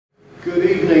Good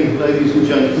evening, ladies and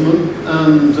gentlemen,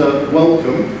 and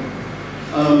welcome.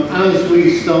 As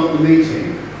we start the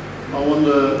meeting, I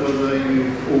wonder whether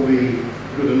you'll all be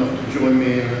good enough to join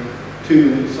me in a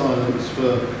 2-minute silence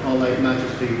for Our late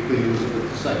Majesty Queen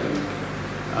Elizabeth II,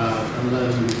 and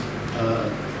then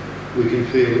we can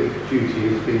feel that duty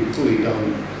has been fully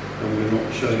done and we're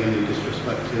not showing any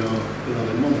disrespect to our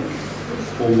beloved monarch.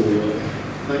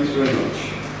 Thanks very much.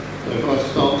 So if I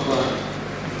start that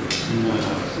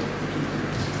now.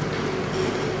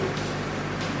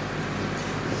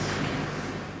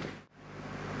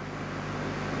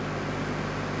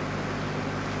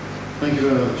 Thank you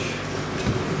very much.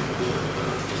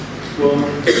 Well,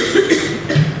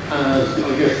 as I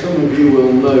guess some of you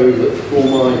will know, that for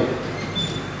my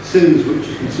sins, which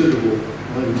are considerable,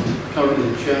 I'm currently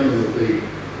the chairman of the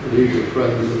League of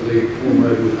Friends of the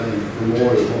former Edward Hain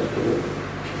Memorial Hospital.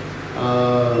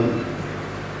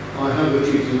 I have with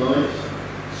you tonight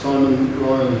Simon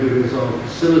Ryan, who is our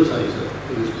facilitator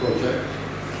for this project,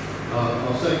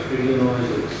 our secretary,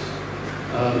 LYNNE,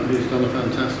 who's done a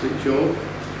fantastic job.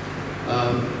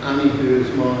 Annie, who is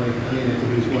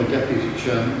my deputy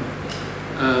chairman,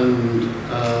 and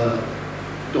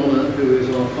Donna, who is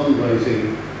our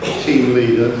fundraising team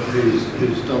leader,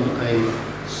 who's done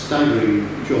a staggering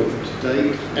job to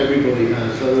date. Everybody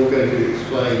has. They're all going to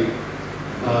explain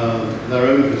their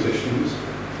own positions,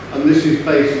 and this is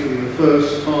basically the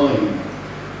first time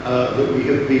that we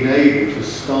have been able to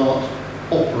start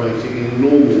operating in a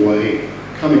normal way,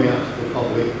 coming out to the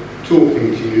public,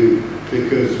 talking to you,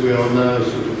 because we are now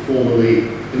sort of formally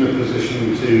in a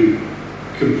position to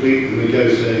complete the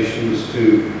negotiations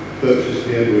to purchase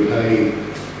the Edward Hain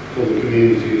for the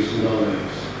community of St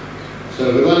Ives. So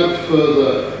without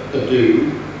further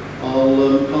ado,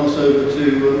 I'll pass over to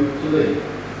Lynn.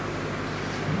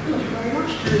 Thank you very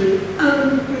much, Tony.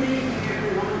 Good evening,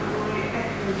 everyone. I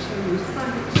echo Tony's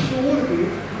thanks to all of you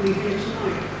for coming here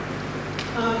tonight.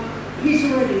 He's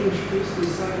already introduced me,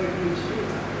 so I don't need to do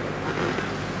that.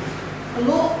 A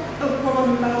lot of what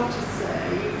I'm about to say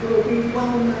will be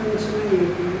well known to many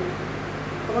of you,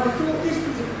 but I thought this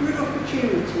was a good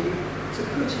opportunity to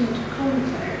put into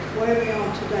context where we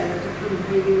are today as a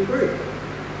campaigning group.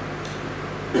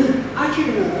 As you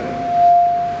know,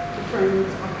 the Friends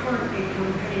are currently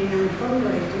campaigning and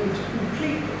fundraising to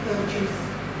complete the purchase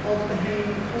of the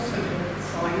Hain Hospital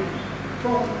site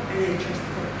from NHS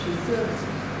Property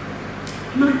Services.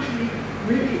 I'm actually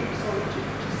really excited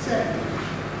to say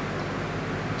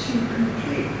to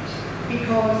complete,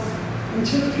 because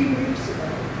until a few weeks ago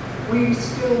we were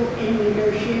still in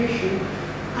negotiation,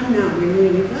 and now we're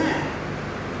nearly there.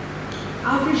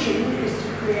 Our vision is to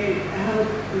create a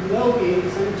health and wellbeing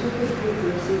centre for the people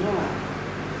of St Ives.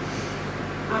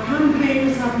 Our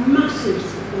campaigners have massive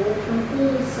support from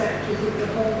all sectors of the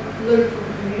whole local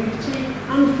community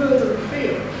and further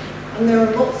afield, and there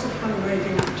are lots of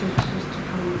fundraising activities to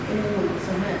come in the months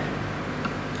ahead.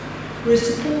 We're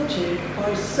supported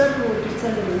by several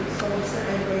descendants of Sir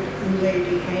Edward and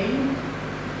Lady Hain,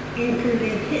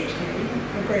 including Kit Hain,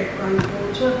 a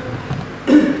great-granddaughter,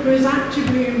 who is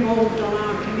actively involved on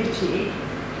our committee,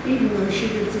 even though she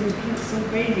lives in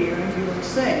Pennsylvania, as you will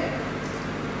say.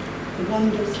 The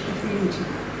wonders of the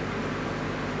internet.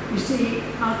 You see,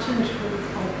 our tentacles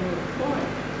are worldwide.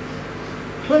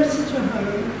 Closer to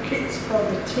home, Kit's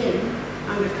brother Tim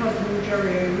and a cousin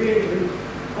Jerry O'Riordan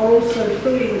are also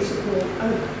fully in support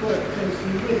and work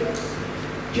closely with us.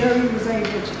 Jerry was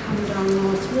able to come down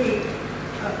last week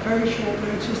at very short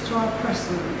notice to our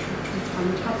press launch, which was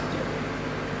fantastic.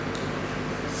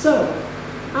 So,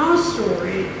 our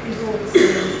story is also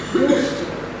your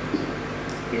story.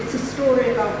 It's a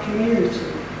story about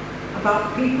community,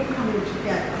 about people coming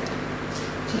together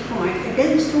to fight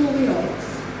against all the odds,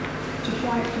 to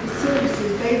fight for the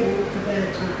services they want for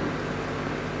their town.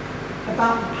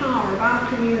 About the power of our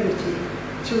community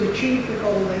to achieve the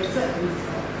goal they've set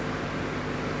themselves.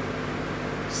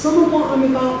 Some of what I'm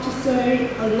about to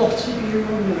say, a lot of you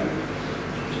will know.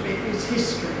 It is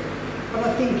history, but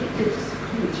I think it gives us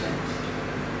context.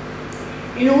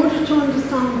 In order to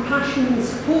understand the passion and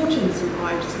support in St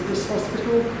Ives for this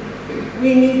hospital,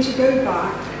 we need to go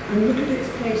back and look at its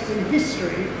place in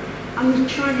history and the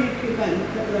tragic event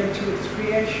that led to its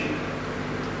creation.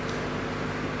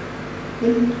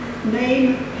 The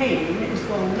name Hain is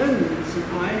well known in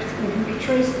St Ives and can be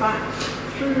traced back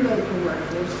through local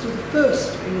records to the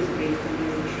first Elizabethan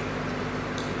age.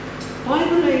 By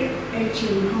the late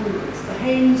 1800s, the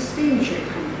Hain Steamship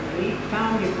Company,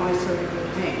 founded by Sir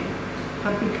Edward Hain,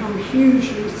 had become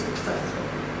hugely successful,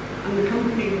 and the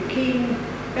company were keen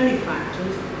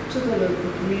benefactors to the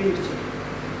local community.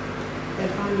 Their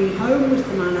family home was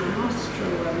the Manor House,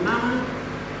 Truro Manor,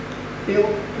 built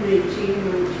in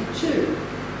 1892.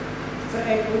 Sir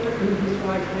Edward and his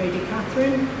wife Lady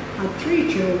Catherine had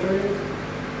 3 children,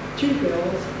 2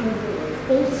 girls and a boy,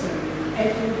 also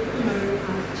Edward, known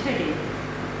as Teddy.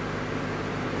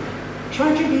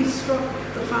 Tragedy struck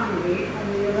the family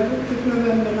on the 11th of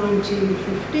November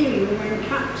 1915 when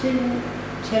Captain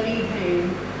Tim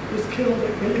Hain was killed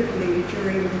at Gallipoli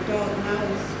during the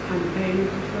Dardanelles campaign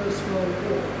of the First World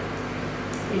War.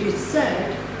 It is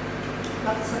said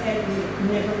that Sir Edward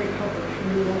never recovered from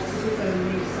the loss of his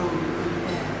only son and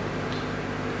heir.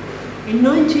 In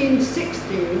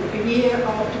 1916, a year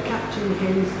after Captain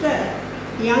Hain's death,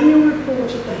 the annual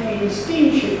report of the Hain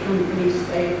Steamship Company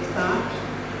states that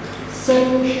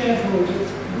several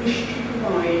shareholders wish to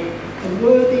provide a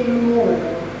worthy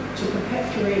memorial to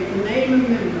perpetuate the name and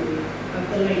memory of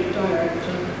the late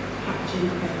director, Captain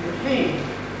Edward Hain.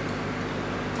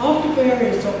 After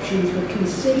various options were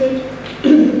considered,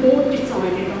 the board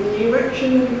decided on the erection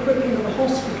and equipping of a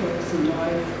hospital at St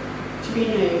Ives to be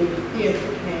named the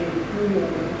Edward Hain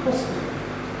Memorial Hospital.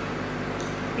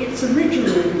 Its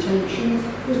original intention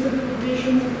was that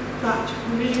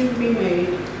provision be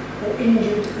made for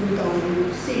injured and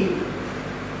dying seamen.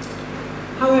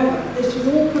 However, this was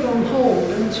all put on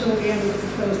hold until the end of the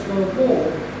First World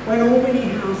War, when Albany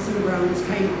House and grounds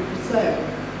came up for sale.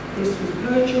 This was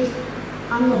purchased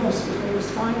and the hospital was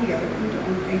finally opened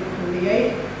on April the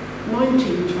 8th,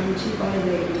 1920 by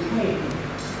Lady Hain.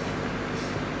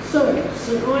 So,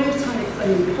 St Ives had its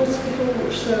own hospital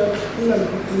which served the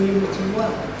local community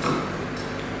well.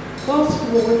 Fast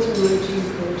forward to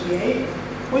 1948,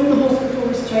 when the hospital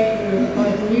was taken over by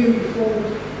the newly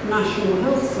formed National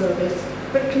Health Service,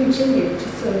 but continued to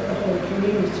serve the whole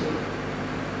community.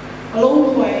 Along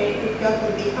the way, it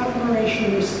gathered the admiration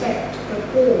and respect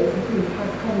of all who had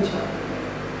contact with it.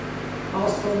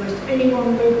 Ask almost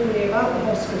anyone locally about the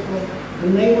hospital,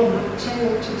 and they will have a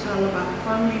tale to tell about a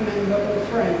family member or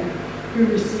friend who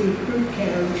received good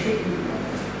care and treatment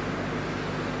there.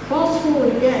 Fast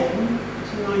forward again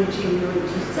to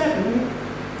 1997,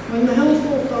 when the Health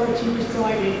Authority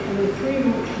decided on a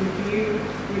 3-month review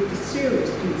with the serious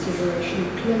consideration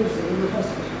of closing the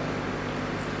hospital.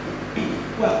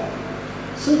 Well,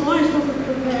 St Ives wasn't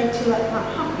prepared to let that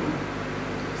happen,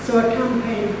 so a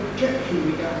campaign of objection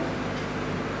began.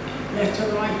 Letter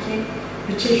writing,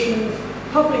 petitions,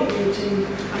 public meetings,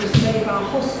 and a Save Our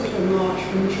Hospital march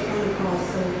from Tregenna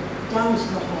Castle down to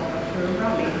the harbour for a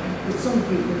rally, with some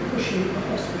people pushing the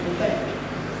hospital bed.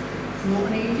 Not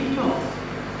an easy task.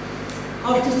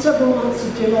 After several months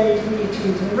of delayed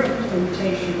meetings and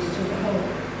representations to the Health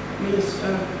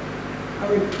Minister, a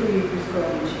reprieve was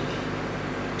granted.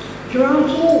 Throughout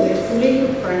all this, the League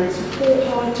of Friends have fought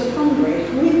hard to fundraise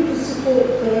with the support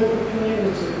of the local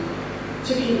community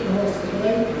to keep the hospital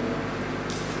open.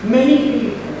 Many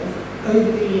people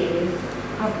over the years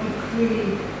have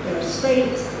bequeathed their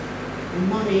estates and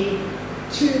money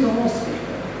to the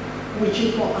hospital, which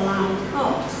is what allows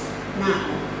us now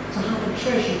to have a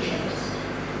treasure chest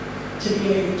to be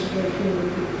able to go forward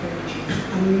with the purchase,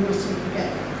 and we mustn't forget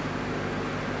that.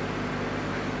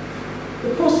 The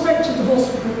prospect of the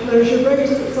hospital closure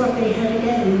raised its ugly head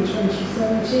again in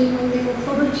 2017 when the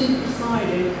authority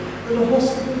decided that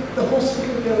the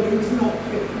hospital building was not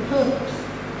fit for purpose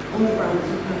on the grounds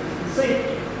of health and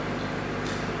safety.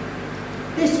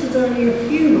 This was only a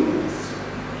few months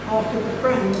after the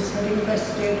Friends had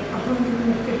invested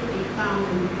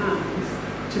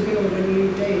 £150,000 to build a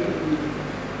new day room.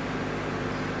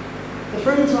 The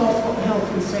Friends asked what the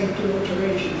health and safety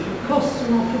alterations would cost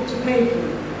and offered to pay for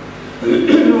them.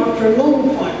 After a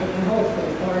long fight with the health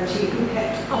authority, who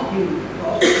kept upping the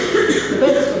cost, the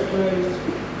beds were closed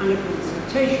and a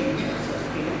consultation process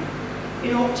began.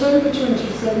 In October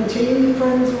 2017, the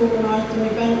Friends organised an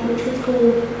event which was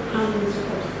called Hands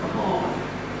Across the Harbour.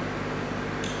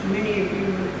 Many of you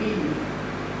have been there.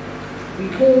 We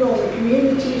called on the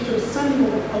community to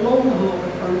assemble along the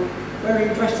harbour front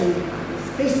wearing dressing gowns.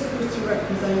 This was to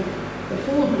represent the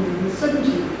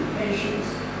 417 patients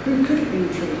who could have been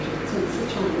treated since the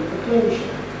time of the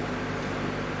closure.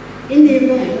 In the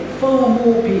event, far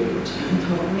more people turned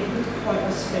up, and it was quite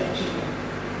a spectacle.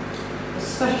 A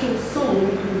special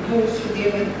song composed for the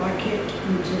event by Kit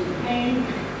and Tim Hain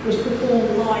was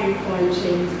performed live by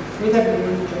Tim, with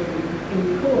everyone joining in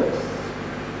the chorus.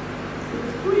 It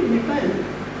was quite an event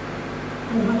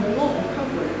and had a lot of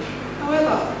coverage.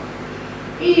 However,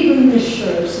 even this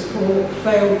show of support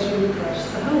failed to impress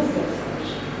the health authority.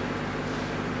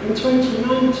 In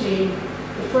 2019,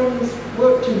 the Friends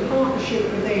worked in partnership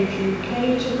with Age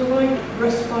UK to provide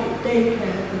respite day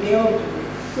care for the elderly,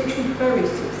 which was very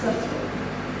successful.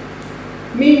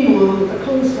 Meanwhile, the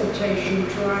consultation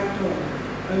dragged on.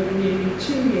 over nearly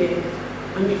 2 years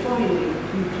and finally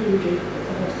concluded that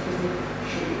the hospital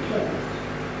should be closed,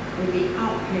 with the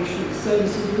outpatient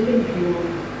services limping on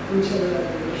until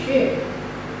earlier this year.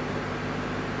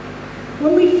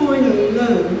 When we finally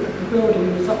learned that the building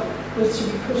was to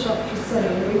be put up for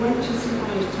sale, we went to St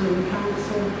Ives Town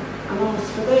Council and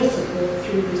asked for their support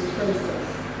through this process.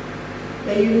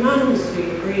 They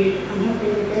unanimously agreed and have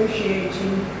been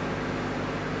negotiating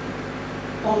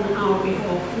on our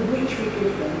behalf, for which we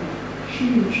give them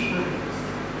huge thanks.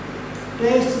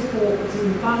 Their support was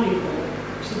invaluable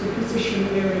to the position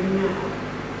we're in now.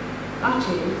 That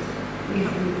is, we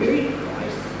have an agreed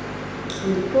price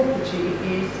and the property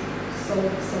is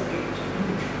sold subject to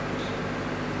contract.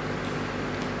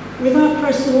 With our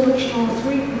press launch last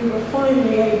week, we were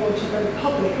finally able to go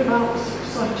public about this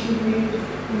exciting news,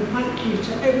 and thank you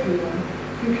to everyone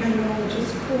who came along to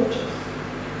support us.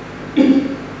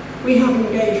 We have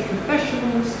engaged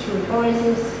professionals to advise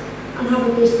us and have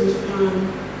a business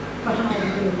plan for how the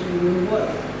building will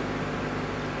work.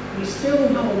 We still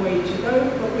have a way to go,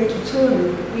 but we're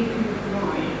determined that we can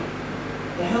provide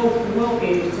the health and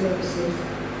wellbeing services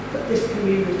that this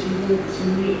community wants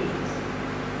and needs.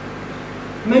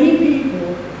 Many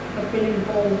people have been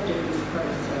involved in this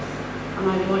process, and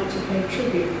I'd like to pay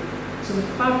tribute to the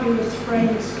fabulous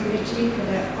Friends Committee for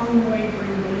their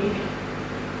unwavering belief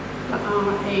that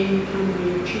our aim can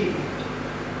be achieved.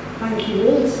 Thank you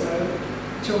also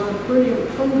to our brilliant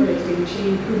fundraising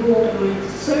team who've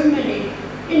organised so many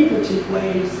innovative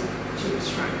ways to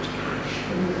extract cash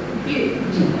from you.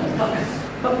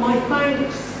 But my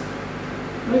thanks,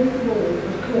 most of all,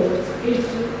 of course, is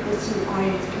to the St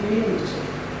Ives community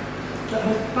that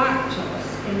has backed us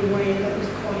in a way that was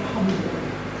quite humbling.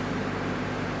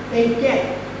 They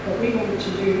get what we want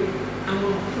to do and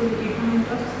are fully behind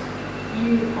us.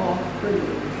 You are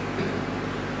brilliant.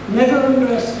 Never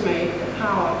underestimate the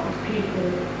power of people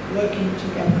working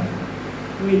together.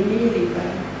 We're nearly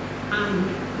there, and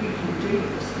we can do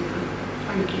this now.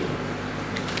 Thank you.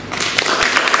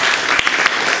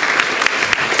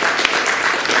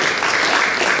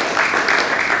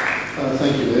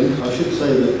 Thank you, Lynn. I should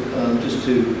say that just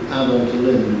to add on to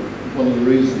Lynn, one of the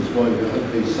reasons why we had to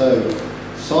be so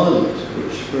silent,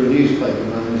 which for a newspaper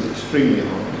man is extremely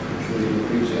hard, I'm sure you'll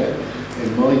appreciate, in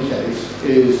my case,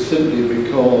 is simply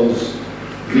because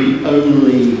the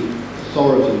only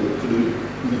authority that could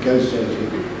have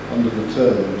negotiated under the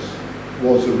terms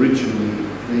was originally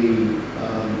the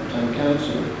town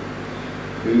council,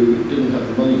 who didn't have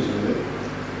the money to do it.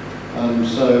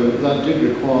 So that did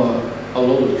require a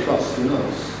lot of trust in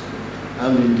us,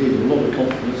 and indeed a lot of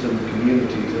confidence in the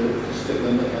community to stick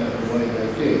their neck out the way they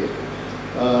did.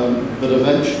 But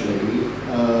eventually,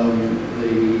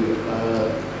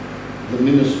 the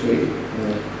ministry,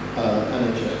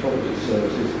 NHS Property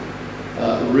Services,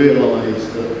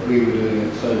 realised that we were doing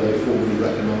it, so they formally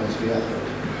recognised the effort.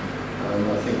 And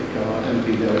I think our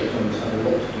MP Derek Thomas had a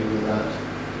lot to do with that.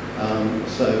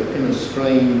 So in a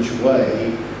strange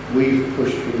way, we've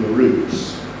pushed from the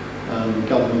roots, and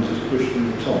government has pushed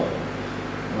from the top.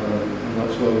 And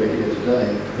that's why we're here today.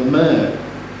 The Mayor,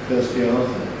 Kirsty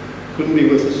Arthur, couldn't be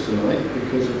with us tonight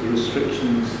because of the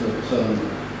restrictions that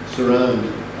surround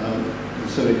the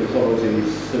civic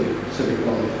authorities, civic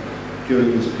life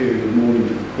during this period of mourning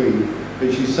for the Queen.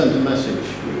 But she sent a message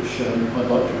which I'd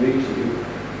like to read to you.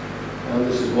 And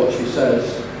this is what she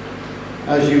says.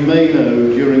 As you may know,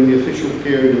 during the official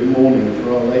period of mourning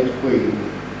for our late Queen,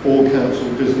 all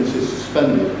council business is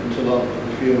suspended until after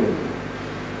the funeral.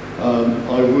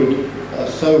 I would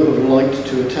so have liked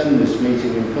to attend this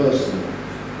meeting in person,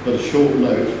 but a short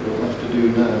note will have to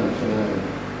do now for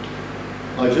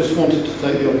now. I just wanted to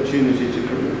take the opportunity to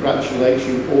congratulate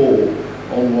you all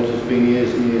on what has been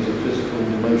years and years of physical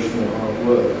and emotional hard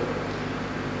work.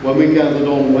 When we gathered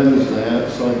on Wednesday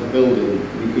outside the building,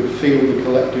 we could feel the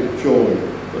collective joy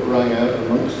that rang out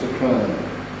amongst the crowd.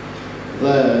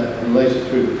 There, and later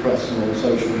through the press and on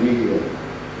social media,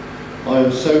 I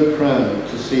am so proud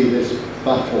to see this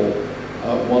battle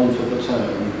won for the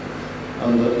town,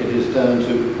 and that it is down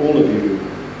to all of you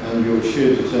and your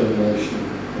sheer determination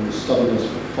and the stubbornness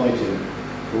for fighting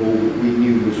for all that we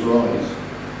knew was right.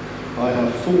 I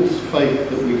have full faith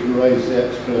that we can raise the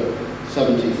extra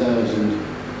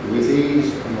 70,000 with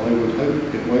ease, and I would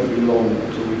hope it won't be long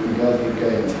until we can gather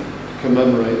again to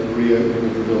commemorate the reopening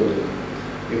of the building,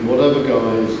 in whatever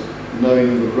guise,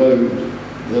 knowing the road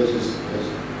that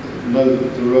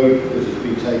has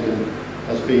been taken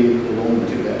has been long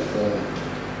to get there.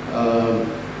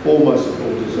 All my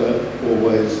supporters are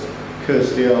always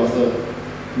Kirsty Arthur,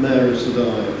 Mayor of St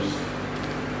Ives.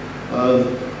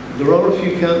 There are a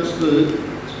few councillors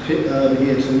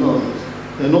here tonight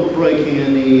They're not breaking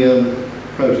any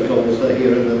protocols. They're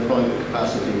here in their private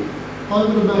capacity, I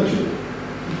would imagine.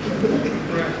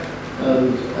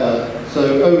 And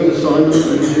so over to Simon,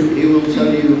 and he will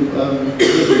tell you what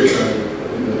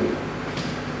we're doing.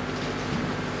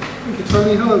 Thank you,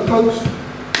 Tony. Hello, folks.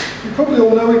 You probably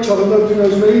all know each other. Nobody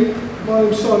knows me. My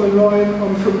name's Simon Ryan.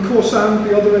 I'm from Corsan,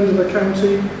 the other end of the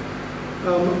county.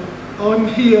 I'm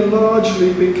here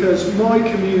largely because my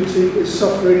community is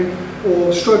suffering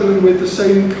or struggling with the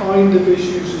same kind of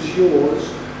issues as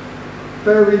yours.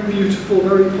 Very beautiful,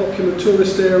 very popular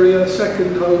tourist area,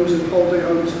 second homes and holiday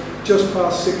homes just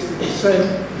past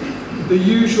 60%. The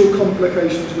usual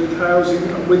complications with housing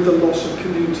and with the loss of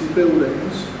community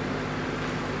buildings.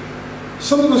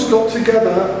 Some of us got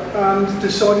together and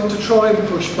decided to try and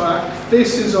push back.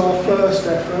 This is our first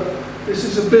effort. This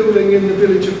is a building in the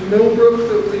village of Millbrook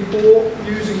that we bought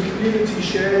using community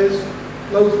shares,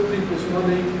 local people's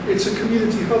money. It's a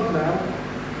community hub now.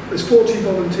 There's 40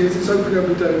 volunteers. It's open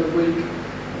every day of the week.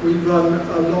 We run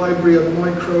a library, a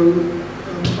micro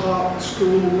art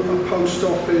school, a post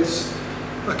office,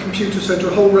 a computer centre,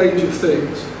 a whole range of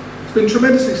things. It's been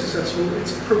tremendously successful.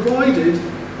 It's provided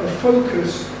a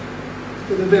focus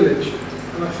for the village,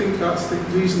 and I think that's the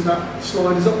reason that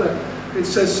slide is up there. It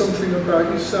says something about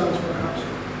yourselves, perhaps.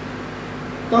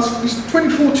 That's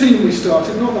 2014 we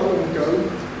started, not that long ago.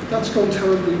 That's gone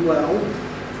terribly well.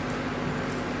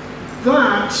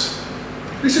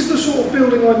 This is the sort of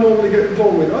building I normally get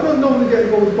involved with. I don't normally get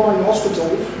involved with buying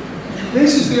hospitals.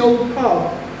 This is the old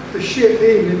pub, the Ship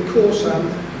Inn in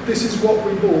Corsan. This is what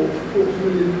we bought for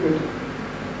 £250,000.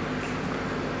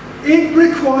 It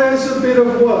requires a bit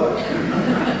of work.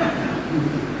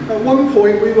 At one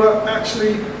point we were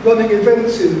actually running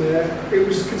events in there. It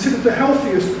was considered the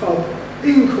healthiest pub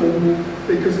in Cornwall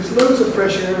because it's loads of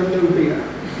fresh air and no beer.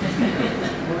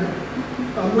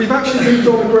 Right? We've actually moved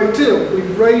on a great deal.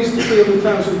 We've raised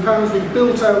 £300,000, we've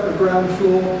built out the ground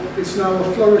floor. It's now a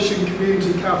flourishing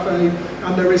community cafe,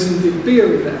 and there is indeed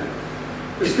beer in there.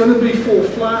 There's going to be 4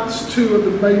 flats, 2 at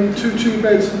the main, 2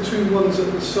 beds and 2 ones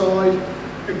at the side.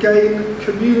 Again,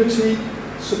 community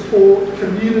support,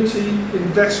 community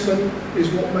investment is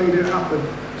what made it happen.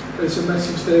 There's a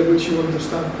message there which you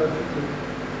understand perfectly.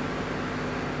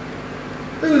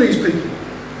 Who are these people?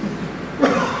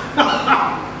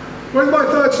 Where's my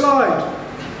third slide?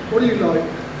 What do you like?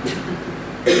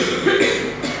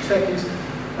 Techies.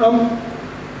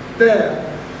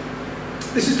 There.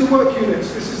 This is the work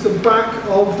units. This is the back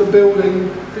of the building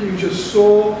that you just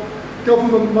saw.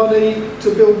 Government money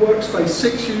to build workspace,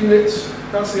 6 units.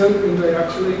 That's the opening day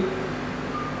actually.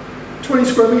 20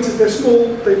 square metres, they're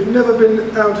small, they've never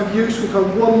been out of use. We've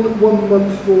had one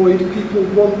month void. People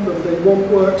want them, they want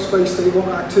workspace, they want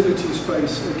activity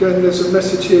space. Again, there's a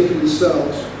message here for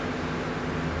yourselves.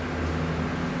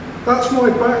 That's my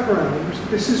background.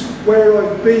 This is where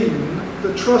I've been.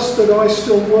 The trust that I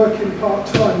still work in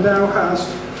part-time now has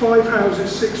 5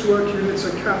 houses, 6 work units,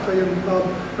 a cafe and pub,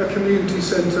 a community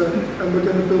centre, and we're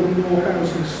going to build more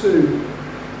housing soon.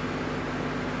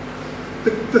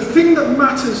 The thing that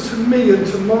matters to me and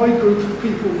to my group of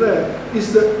people there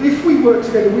is that if we work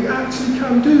together, we actually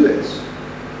can do this.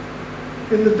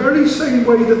 In the very same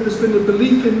way that there's been a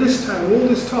belief in this town all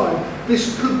this time,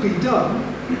 this could be done.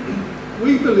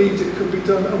 We believed it could be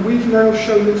done, and we've now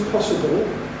shown it's possible.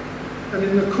 And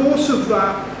in the course of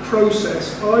that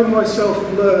process, I myself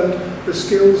have learned the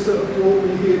skills that have brought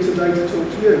me here today to talk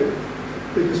to you.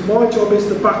 Because my job is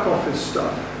the back office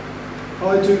stuff.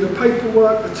 I do the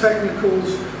paperwork, the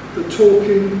technicals, the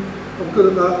talking, I'm good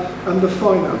at that, and the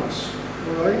finance.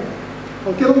 All right?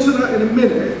 I'll get onto that in a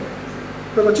minute,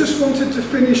 but I just wanted to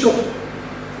finish off.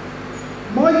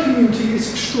 My community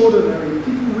is extraordinary.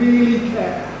 People really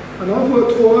care. And I've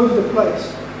worked all over the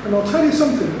place. And I'll tell you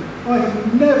something, I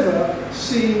have never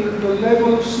seen the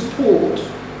level of support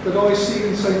that I see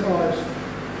in St Ives.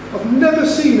 I've never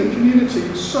seen a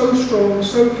community so strong,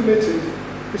 so committed.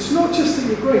 It's not just that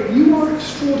you're great, you are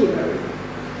extraordinary.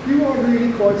 You are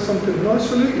really quite something, and I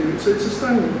salute you, it's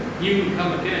astounding. You can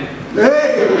come again.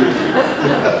 Hey!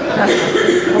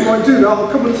 I might do that, I'll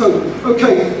come and tell you.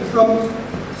 Okay,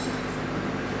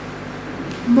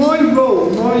 my role,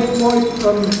 my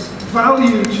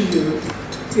value to you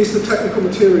is the technical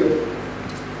material.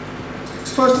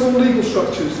 First of all, legal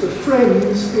structures. The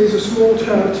Friends is a small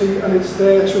charity and it's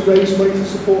there to raise money to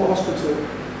support a hospital.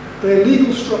 Their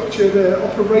legal structure, their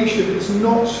operation is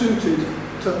not suited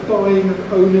to buying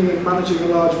and owning and managing a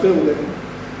large building.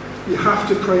 You have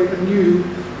to create a new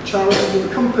charitable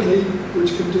company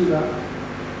which can do that.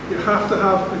 You have to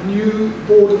have a new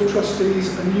board of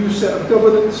trustees, a new set of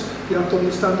governance. You have to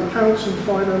understand accounts and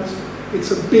finance. It's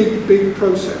a big, big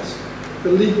process.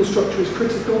 The legal structure is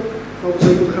critical. I was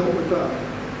able to help with that.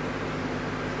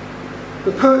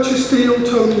 The purchase deal,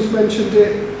 Tony's mentioned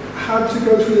it, had to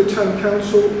go through the town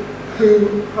council,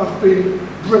 who have been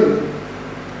brilliant.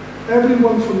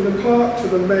 Everyone from the clerk to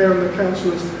the mayor and the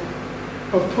councillors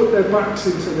have put their backs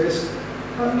into this.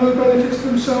 At no benefit to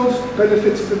themselves,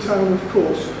 benefit to the town, of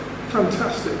course.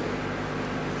 Fantastic.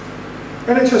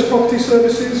 NHS Property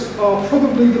Services are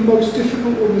probably the most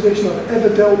difficult organisation I've ever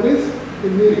dealt with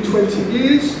in nearly 20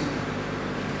 years.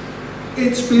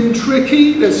 It's been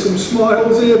tricky, there's some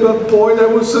smiles here, but boy, there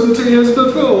was some tears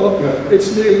before. Yeah.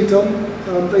 It's nearly done.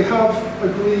 They have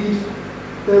agreed,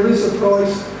 there is a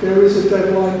price, there is a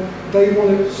deadline, they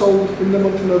want it sold in the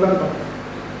month of November.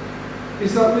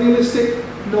 Is that realistic?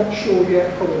 Not sure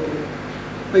yet, probably.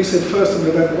 They said 1st of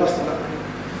November, that's not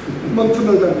happening. Month of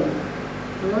November.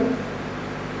 All right?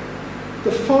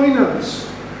 The finance,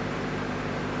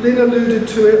 Lynn alluded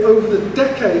to it, over the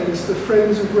decades the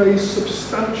Friends have raised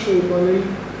substantial money.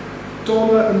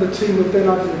 Donna and the team have then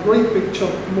added a great big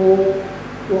chunk more.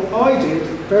 What I did,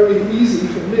 very easy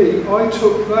for me, I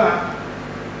took that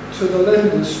to the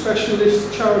lenders,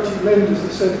 specialist charity lenders,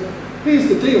 that said, here's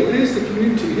the deal, here's the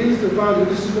community, here's the value,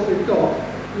 this is what they've got,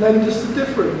 lend us the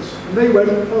difference. And they went,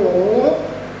 oh,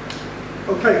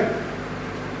 okay,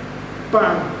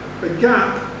 bang, the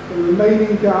gap. The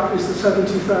remaining gap is the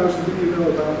 70,000 that you know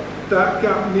about. That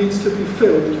gap needs to be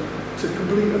filled to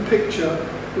complete a picture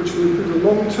which will include a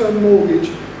long-term mortgage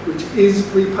which is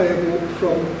repayable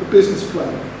from the business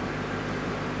plan.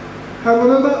 How do I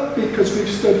know that? Because we've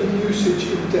studied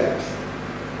usage in depth.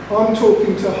 I'm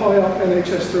talking to high-up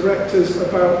NHS directors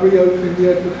about reopening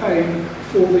the Edward Hain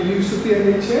for the use of the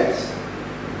NHS.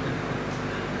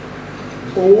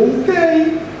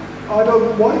 Okay, I don't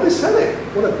know why they sell it,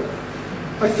 whatever.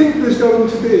 I think there's going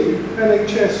to be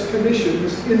NHS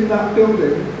commissions in that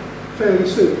building fairly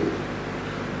soon.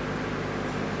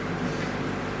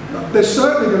 There's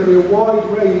certainly going to be a wide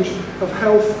range of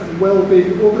health and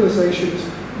well-being organisations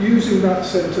using that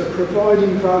centre,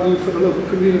 providing value for the local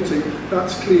community.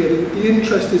 That's clear. The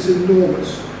interest is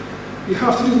enormous. You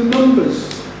have to do the numbers.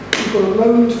 You've got a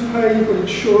loan to pay, you've got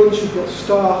insurance, you've got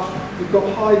staff, you've got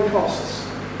high costs.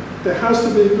 There has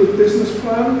to be a good business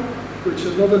plan, which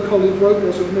another colleague wrote,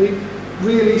 wasn't me,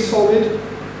 really solid,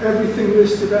 everything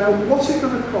listed out. What's it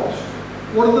going to cost?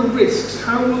 What are the risks?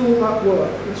 How will all that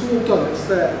work? It's all done, it's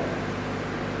there.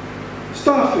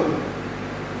 Staffing.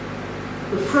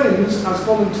 The Friends, as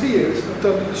volunteers, have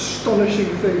done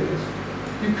astonishing things.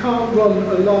 You can't run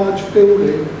a large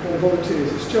building on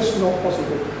volunteers, it's just not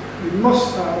possible. You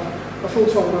must have a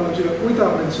full-time manager with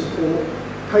admin support,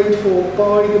 paid for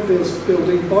by the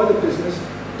building, by the business.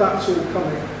 That's all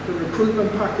coming. The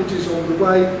recruitment package is on the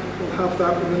way. We'll have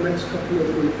that in the next couple of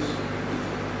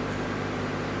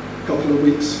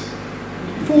weeks.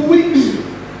 4 weeks.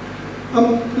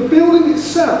 The building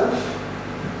itself,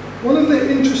 one of the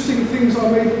interesting things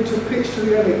I'm able to pitch to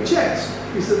the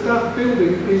NHS is that that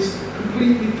building is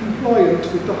completely compliant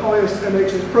with the highest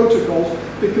NHS protocols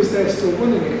because they're still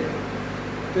running it.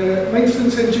 The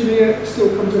maintenance engineer still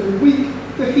comes every week.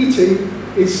 The heating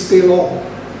is still on.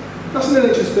 That's an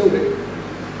NHS building.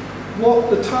 What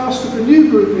the task of the new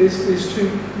group is to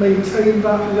maintain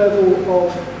that level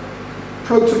of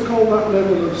protocol, that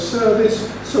level of service,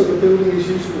 so the building is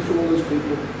useful for all those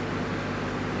people.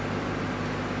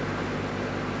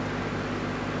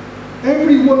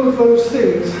 Every one of those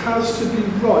things has to be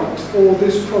right, or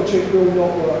this project will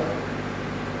not work.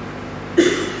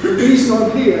 The reason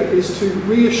I'm here is to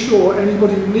reassure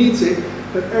anybody who needs it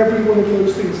that every one of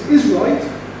those things is right.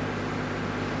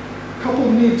 A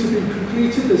couple need to be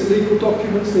completed, there's legal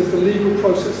documents, there's the legal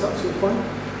process, that's all fine.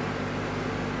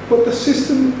 But the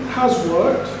system has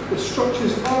worked, the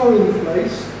structures are in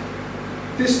place,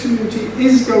 this community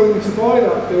is going to buy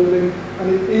that building and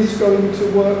it is going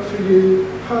to work for you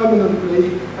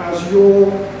permanently as your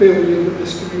building that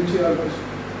this community owns.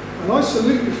 And I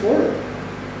salute you for it.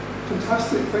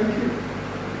 Fantastic, thank you.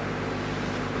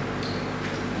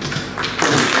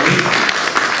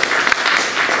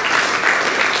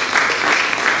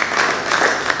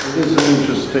 It is an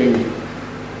interesting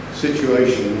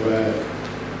situation where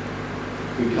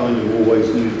we kind of always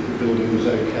knew that the building was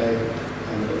okay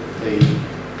and that the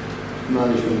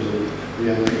management of the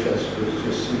NHS was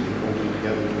just simply wanting to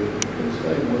get rid of it because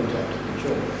they weren't up to the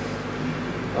job.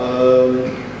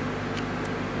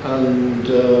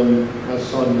 As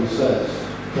Simon says,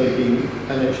 they've been,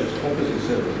 NHS property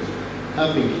services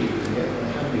have been keeping it,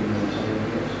 they have been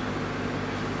maintaining it.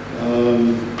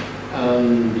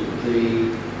 And the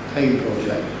Hain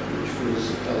project, which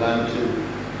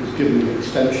was given an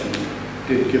extension,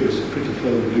 did give us a pretty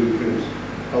firm blueprint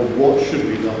of what should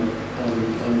be done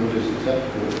and what is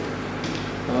acceptable.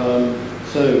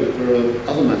 So there are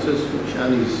other matters which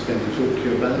Annie's going to talk to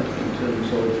you about in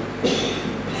terms of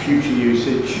future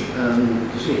usage and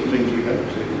the sort of things we hope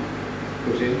to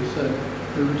put in. So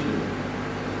over to you.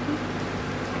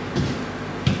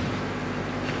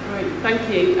 Right, thank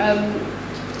you.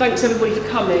 Thanks everybody for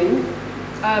coming.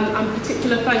 And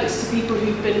particular thanks to people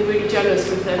who've been really generous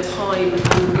with their time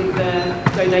and with their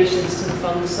donations to the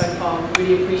fund so far.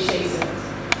 Really appreciate it.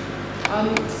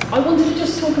 I wanted to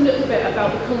just talk a little bit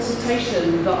about the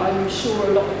consultation that I'm sure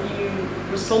a lot of you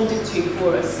responded to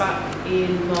for us back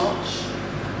in March.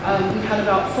 We had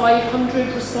about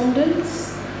 500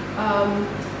 respondents.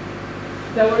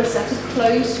 There were a set of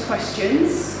closed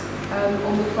questions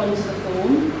on the front of the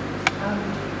form.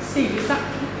 Steve, is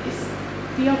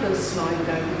the other slide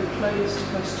going with the closed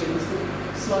questions, the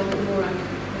slide that more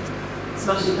accurate?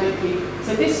 Smashing, thank you.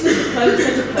 So this was the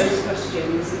set of closed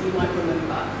questions that you might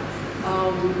remember.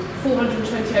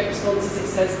 428 responses it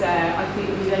says there. I think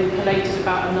we then collated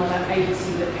about another 80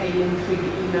 that came in through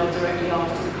the email directly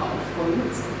after the cut-off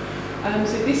point.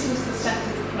 So this was the set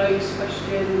of closed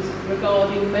questions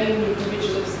regarding mainly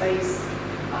provision of space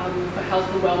for health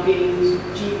and wellbeing,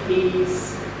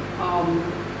 GPs.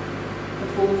 The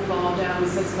fourth bar down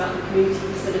says about the community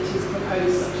facilities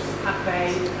proposed, such as a cafe,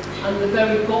 and the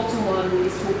very bottom one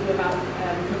is talking about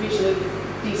provision of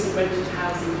decent rented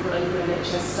housing for local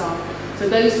NHS staff. So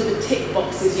those were the tick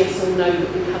boxes, yes or no,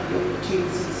 that we had the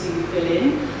opportunity to fill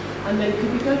in. And then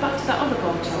could we go back to that other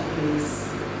bar chart, please?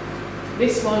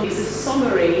 This one is a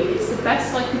summary. It's the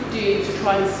best I could do to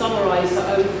try and summarise the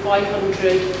over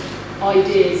 500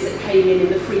 ideas that came in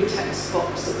the free text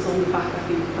box that was on the back, I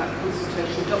think, of that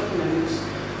consultation document.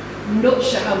 I'm not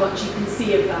sure how much you can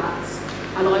see of that,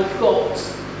 and I've got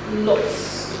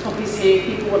lots of copies here.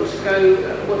 People want to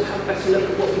have a better look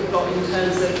at what we've got in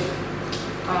terms of,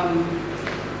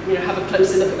 have a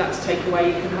closer look at that to take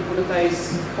away. You can have one of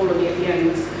those column at the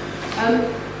end.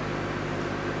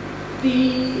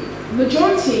 The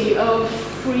majority of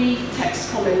free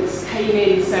text comments came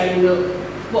in saying, look,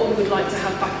 what we would like to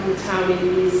have back in the town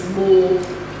is more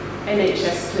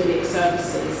NHS clinic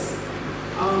services.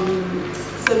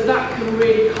 So that can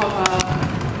really cover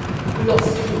lots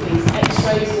of different things.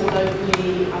 X-rays more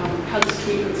locally, cancer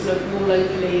treatments more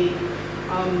locally,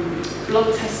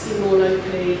 blood testing more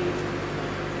locally.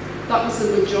 That was the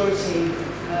majority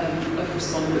of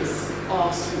respondents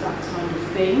asked for that kind of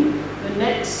thing. The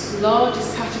next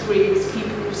largest category was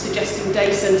people suggesting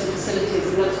day centre facilities,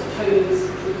 and that's what Toni was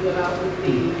talking about with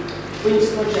the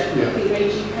winter project. Yeah. I think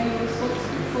AGK was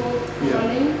responsible for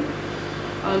running.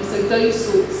 So those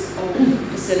sorts of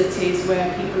facilities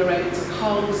where people are able to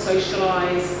come,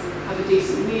 socialise, have a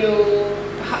decent meal,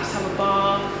 perhaps have a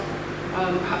bath,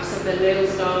 perhaps have their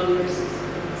nails done, those sorts of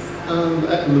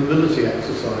things. Mobility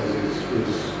exercises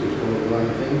was one of the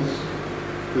main things.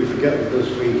 We forget that as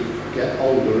we get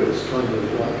older, it's kind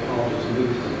of like harder to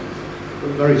move things.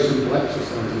 But very simple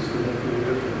exercises can make a real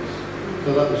difference.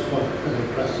 So that was quite an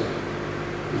impressive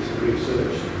piece of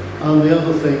research. And the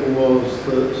other thing was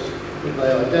that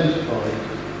they identified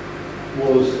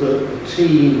was that the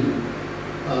team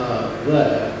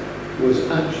there was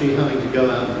actually having to go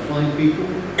out and find people.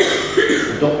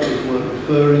 The doctors weren't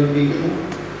referring people.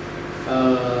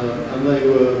 And they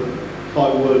were, by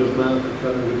word of mouth, the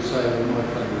friend would say, well, my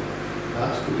friend,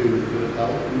 that's to do with a bit of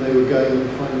health, and they were going and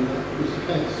finding that was the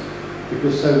case,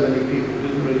 because so many people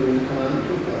didn't really want to come out and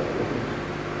talk about it.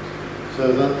 So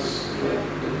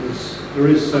there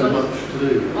is so much to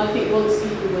do. I think once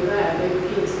people were there, they were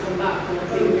keen to come back, and I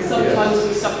think sometimes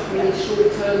we suffer from any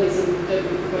short-termism, don't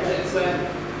we, projects where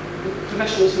the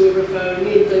professionals who are referring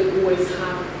in don't always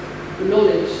have the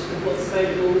knowledge of what's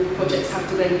available. Projects have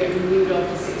to then get renewed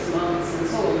after 6 months and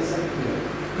so on. So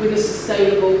with a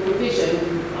sustainable provision,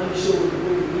 I'm sure that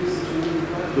all the usage will be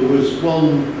right. There was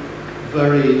one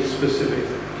very specific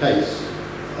case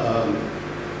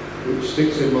which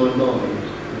sticks in my mind.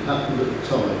 It happened at the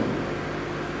time.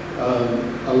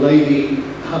 A lady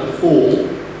had a fall.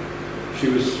 She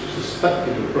was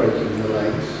suspected of breaking her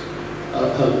leg,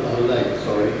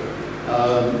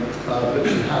 but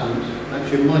she hadn't.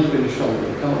 Actually, it might have been a shoulder,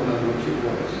 I can't remember which it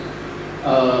was.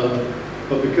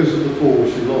 But because of the fall,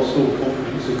 she lost all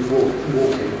confidence in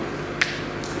walking.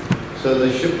 So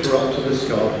they shipped her up to this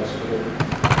hospital,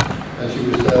 and she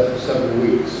was there for several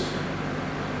weeks,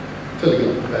 filling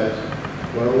up the bed,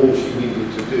 where all she needed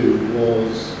to do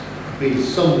was be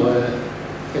somewhere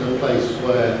in a place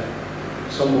where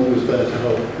someone was there to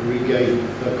help regain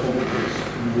her confidence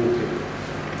in walking.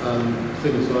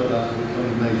 Things like that are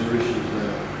becoming major issues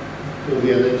now for the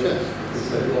NHS, because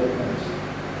they're lockdowns.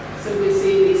 So we're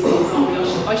seeing the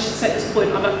should say at this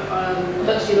point, I'm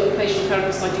actually an occupational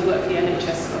therapist. I do work for the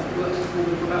NHS. I've worked at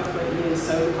Cornwall for about 20 years,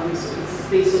 so I'm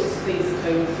these sorts of things that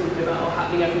Toni was talking about are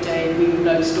happening every day, and we all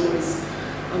know stories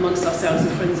amongst ourselves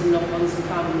and friends and loved ones and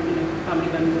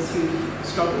family members who've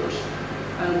struggled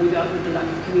with the lack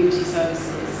of community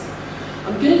services.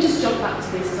 I'm going to just jump back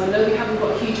to this, because I know we haven't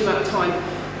got a huge amount of time.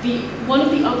 One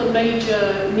of the other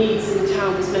major needs in the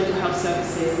town was mental health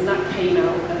services, and that came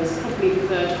out as probably the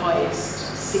third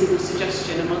highest single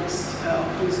suggestion amongst our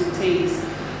consultees.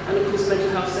 And of course, mental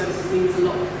health services means a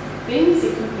lot of things.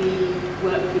 It could be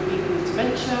work with people with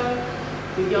dementia,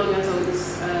 with young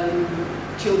adults,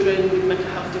 children with mental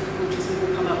health difficulties who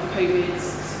will come out of COVID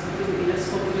significantly less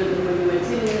confident than when we went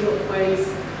in a lot of ways.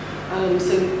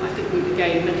 So I think,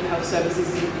 again, mental health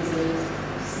services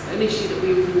is an issue that we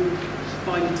all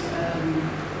find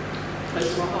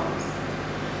close to our hearts.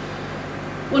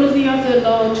 One of the other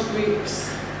large groups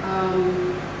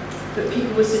that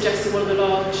people were suggesting, one of the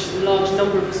large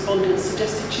number of respondents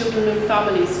suggested children and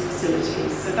families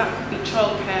facilities. So that could be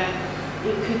childcare,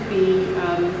 it could be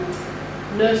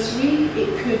nursery,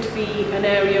 it could be an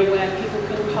area where people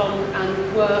can come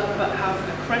and work but have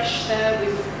a creche there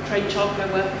with trained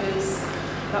childcare workers.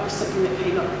 That was something that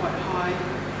came up quite high.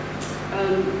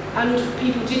 And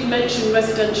people did mention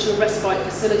residential respite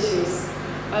facilities.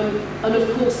 And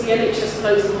of course the NHS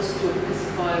closed the hospital because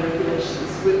of fire regulations.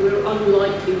 We're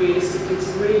unlikely realistically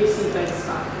to really see beds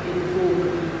back in the form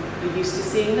that we're used to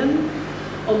seeing them.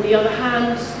 On the other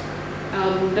hand,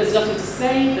 there's nothing to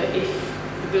say that if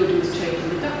the building was changed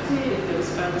and adapted, if there was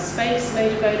further space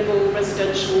made available,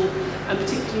 residential and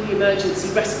particularly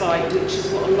emergency respite, which is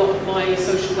what a lot of my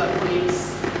social work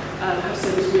colleagues have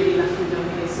said is really lacking down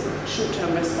here, sort of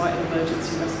short-term respite and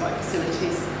emergency respite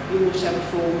facilities in whichever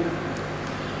form.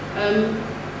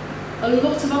 A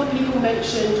lot of other people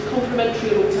mentioned complementary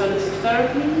and alternative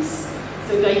therapies,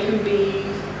 so they can be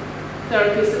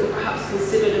therapies that were perhaps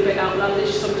considered a bit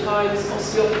outlandish sometimes.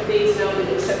 Osteopathy has now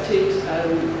been accepted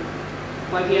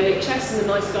by the NHS, and the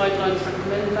NICE guidelines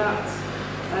recommend that.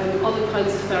 Other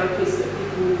kinds of therapies that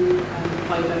people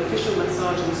find beneficial,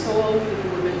 massage and so on,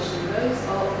 people were mentioning those,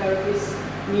 art therapies,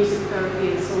 music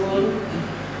therapy and so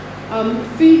on.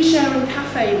 Food share and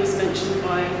cafe was mentioned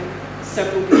by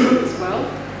several people as well.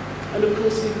 And of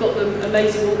course we've got the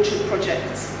amazing orchard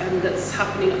project that's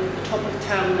happening at the top of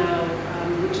town now,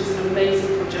 which is an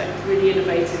amazing project, really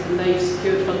innovative, and they've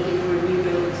secured funding for a new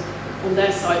build on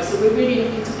their site. So we're really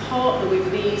looking to partner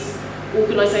with these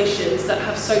organisations that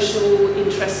have social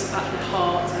interests at their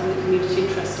heart and the community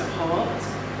interest at heart.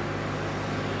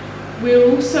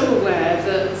 We're also aware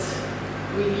that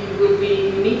we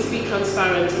need to be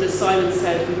transparent, and as Simon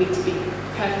said, we need to be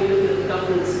carefully looking at the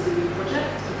governance of the new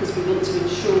project, because we want to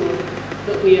ensure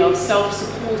that we are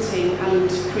self-supporting and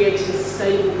creating a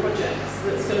sustainable project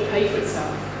that's going to pay for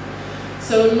itself.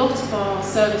 So a lot of our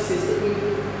services that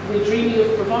we're dreaming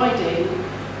of providing,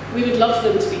 we would love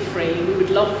them to be free. We would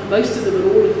love most of them and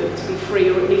all of them to be free,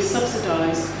 or at least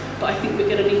subsidised. But I think we're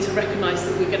going to need to recognise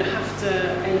that we're going to have to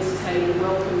entertain and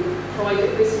welcome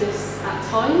private business at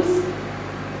times.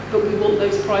 But we want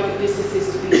those private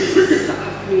businesses to be businesses that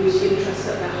have community interest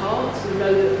at their heart. We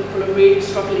know that people are really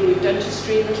struggling with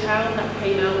dentistry in the town. That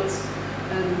came out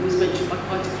and was mentioned by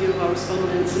quite a few of our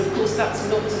respondents. And of course that's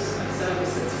not a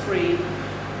service that's free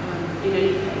in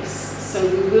any case. So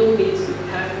we will need to be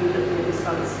carefully looking at this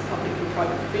balance of public and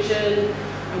private provision,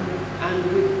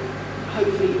 and with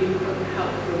hopefully input and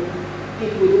help from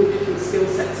people with all different skill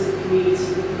sets in the community,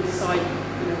 we can decide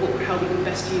how we can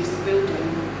best use the building.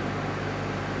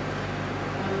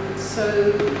 So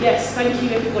yes, thank you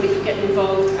everybody for getting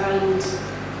involved, and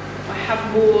I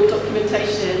have more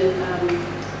documentation,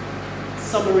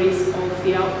 summaries of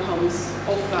the outcomes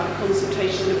of that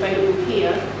consultation available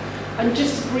here. And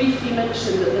just to briefly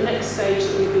mention that the next stage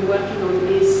that we've been working on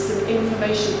is some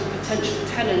information for potential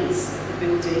tenants of the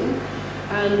building,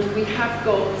 and we have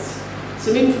got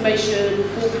some information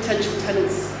for potential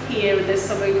tenants here, and there's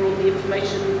some over on the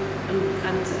information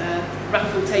and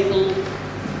raffle table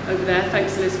over there,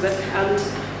 thanks Elizabeth, and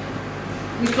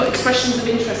we've got expressions of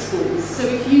interest forms. So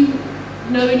if you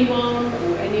know anyone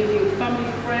or any of your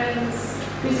family, friends,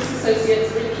 business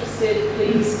associates are interested,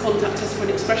 please contact us for an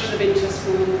expression of interest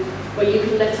form where you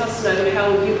can let us know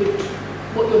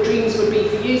what your dreams would be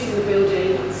for using the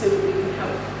building, so that we can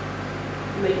help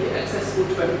make it accessible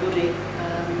to everybody,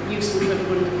 useful to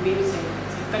everyone in the community. So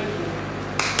thank you.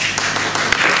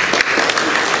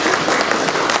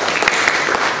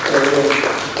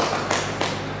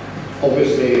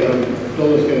 Obviously,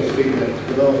 Donna's going to speak next,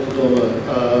 but after Donna,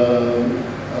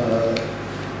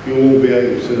 you'll all be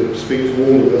able to speak to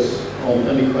all of us on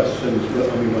any questions. But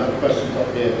I mean, we'll have questions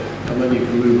up here, and then you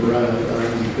can move around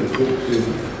and you can talk to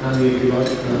Annie if you like,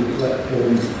 and collect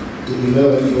forms if you know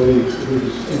anybody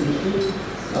who's interested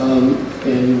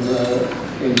in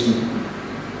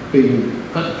being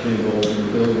practically involved in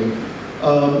the building. I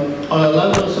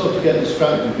allowed myself to get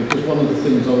distracted because one of the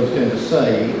things I was going to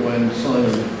say when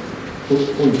Simon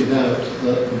pointed out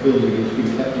that the building has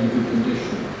been kept in good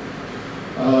condition,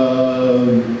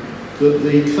 that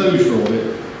the closure of it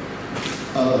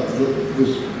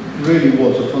really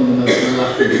was a fundamental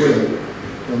lack of will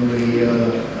from the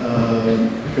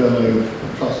Kerno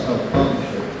Trust Health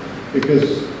Partnership, because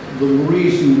the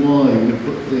reason why we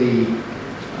put the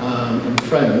and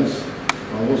Friends,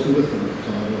 I wasn't with them at the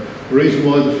time, but the reason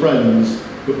why the Friends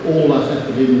put all that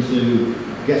effort into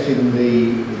getting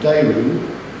the day room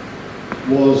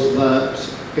was that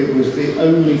it was the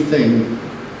only thing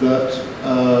that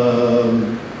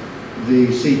the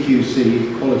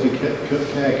CQC, Quality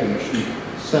Care Commission,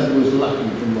 said was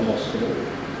lacking from the hospital.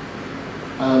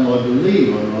 And I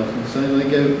believe I'm right in saying they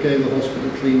gave the hospital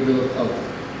a clean bill of health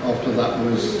after that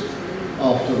was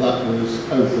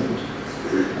opened.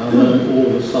 And then all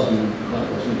of a sudden that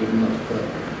wasn't good enough for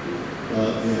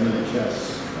the NHS.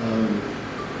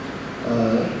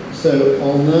 So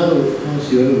I'll now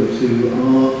pass you over to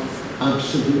our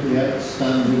absolutely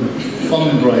outstanding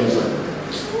fundraiser.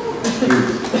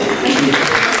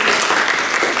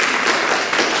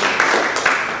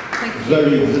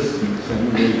 Very existence on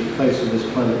the face of this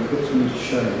planet puts me to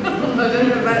shame. I don't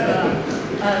know about that.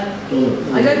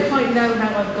 I don't quite know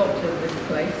how I've got to this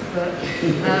place, but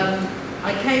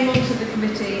I came onto the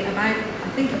committee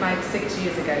I think about 6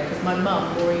 years ago, because my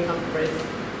mum, Maureen Humphreys,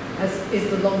 is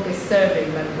the longest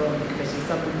serving member on the committee,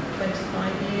 some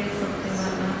 25 years, something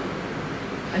like that.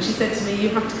 And she said to me, you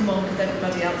have to come on because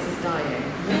everybody else is dying.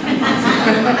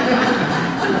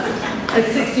 At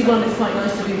 61, it's quite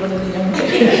nice to be one of the youngest.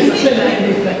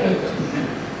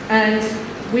 And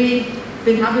we've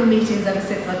been having meetings ever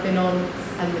since I've been on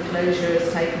and the closure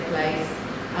has taken place,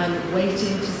 and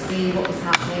waiting to see what was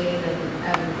happening,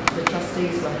 and the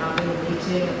trustees were having a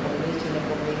meeting upon meeting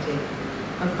upon meeting.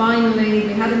 And finally,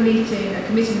 we had a meeting, a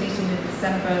committee meeting in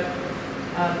December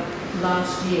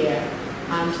last year,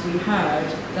 and we heard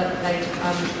that they'd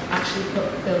actually put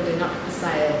the building up for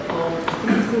sale on, I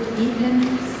think it's called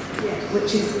JUDKINS, yes,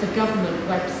 which is a government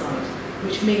website,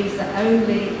 which means that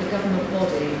only a government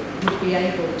body would be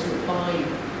able to buy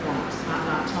that at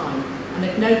that time. And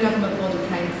if no government body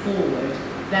came forward,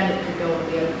 then it could go on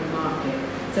the open market.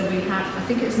 So we had, I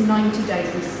think it's 90 days,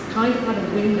 we kind of had a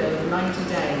window of 90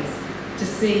 days to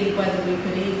see whether we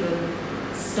could even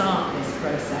start this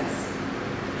process.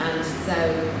 And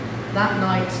so that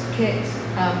night, Kit,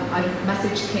 I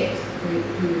messaged Kit,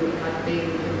 who had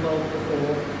been involved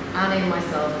before, Annie and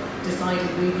myself decided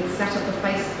we would set up a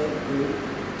Facebook group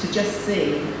to just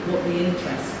see what the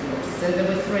interest was. So there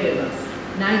were 3 of us.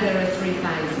 Now there are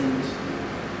 3,000.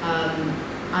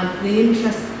 And the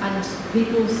interest and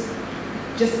people's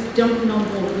just jumping on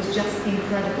board was just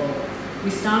incredible. We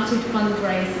started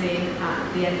fundraising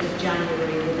at the end of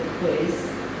January with a quiz,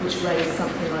 which raised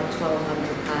something like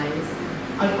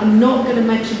 £1,200. I'm not going to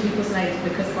mention people's names,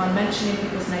 because by mentioning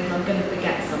people's names I'm going to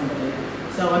forget somebody.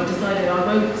 So I've decided I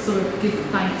won't sort of give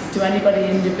thanks to anybody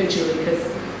individually, because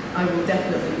I will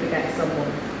definitely forget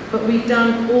someone. But we've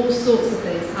done all sorts of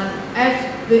things, and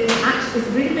it's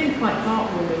really been quite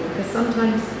heartwarming, because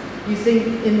sometimes you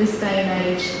think in this day and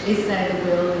age, is there the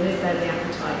will and is there the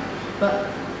appetite? But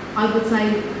I would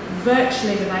say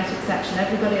virtually without exception,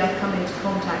 everybody I've come into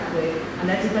contact with and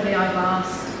everybody I've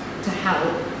asked to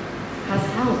help has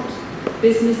helped.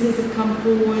 Businesses have come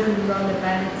forward and run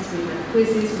events, we've had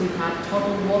quizzes, we've had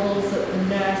toddle waddles at the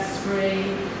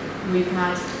nursery, we've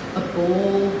had a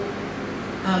ball,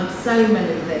 so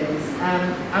many things.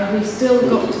 And we've still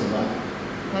got...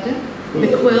 Pardon?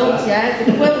 The quilt, yeah,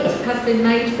 the quilt has been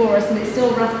made for us and it's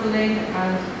still ruffling,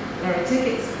 and there are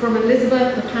tickets from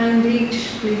Elizabeth, £1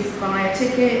 each, please buy a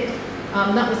ticket.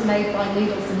 That was made by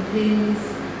Needles and Pins,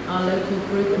 our local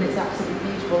group, and it's absolutely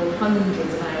beautiful. Hundreds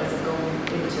of hours have gone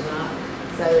into that,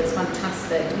 so it's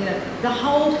fantastic. You know, the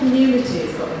whole community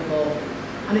has got involved,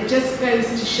 and it just goes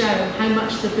to show how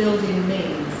much the building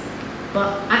means.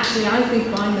 But actually, I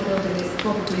think buying the building is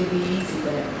probably the easy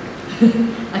bit.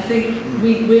 I think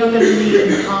we are going to need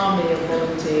an army of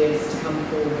volunteers to come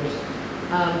forward.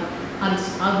 And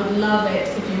I would love it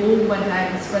if you all went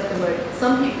out and spread the word.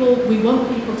 Some people, we want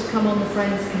people to come on the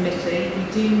Friends Committee. We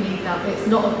do need that. It's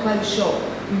not a closed shop.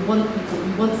 We want people,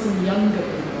 we want some younger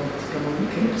people to come on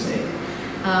the committee.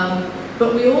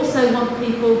 But we also want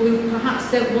people who perhaps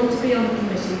don't want to be on the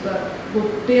committee, but will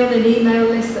be on an email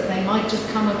list that they might just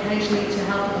come occasionally to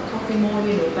help at a coffee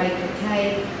morning or bake a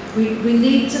cake. We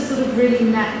need to sort of really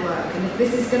network, and if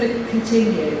this is going to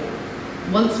continue,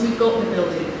 once we've got the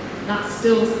building,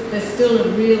 there's still a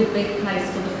real big place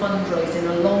for the fundraising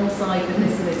alongside the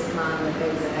business plan that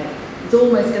goes ahead. It's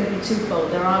almost going to be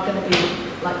twofold. There are going to be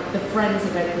like the Friends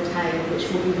of Edward Hain, which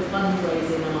will be the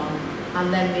fundraising arm,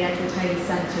 and then the Edward Hain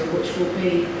Centre, which will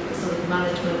be the sort of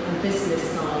management and business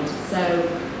side. So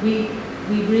we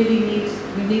really need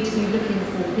to be looking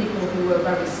for people who are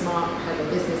very smart, clever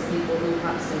business people who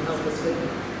perhaps can help us with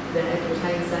the Edward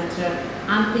Hain Centre,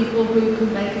 and people who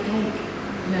can bake a cake.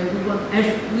 You know,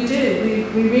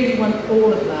 we really want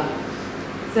all of that.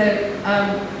 So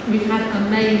we've had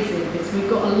amazing bits. We've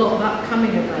got a lot of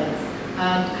upcoming events.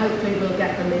 Hopefully we'll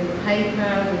get them in the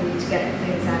paper. We need to get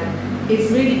things out. It's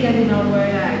really getting our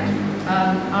word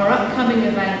out. Our upcoming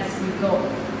events, we've got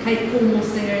Cape Cornwall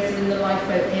Singers in the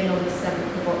Lifeboat Inn on the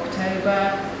 7th of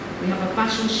October. We have a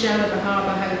fashion show at the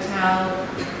Harbour Hotel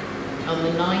on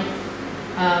the 9th.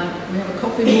 We have a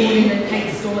coffee morning and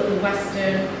cake stall at the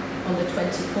Western on the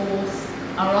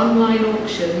 24th. Our online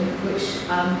auction, which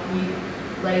we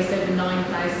raised over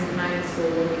 £9,000 for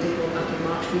when we did one back in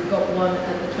March. We've got one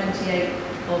at the 28th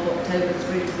of October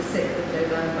through to the 6th of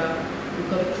November. We've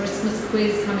got a Christmas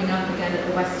quiz coming up again at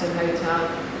the Western Hotel.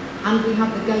 And we have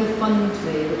the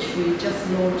GoFundMe, which we just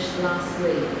launched last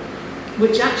week,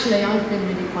 which actually I've been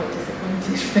really quite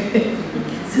disappointed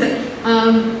with. So,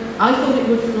 I thought it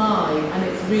would fly, and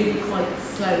it's really quite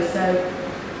slow. So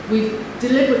we've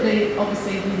deliberately,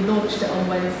 obviously, we launched it on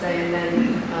Wednesday, and then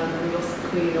we lost the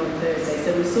Queen on Thursday.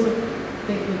 So we sort of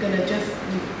think we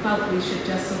felt we should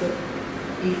just sort of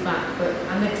ease back. But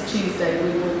next Tuesday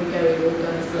we will be going all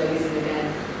guns blazing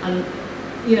again. And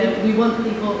you know, we want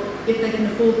people, if they can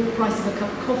afford the price of a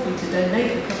cup of coffee, to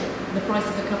donate the price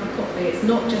of a cup of coffee. It's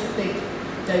not just big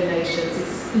donations,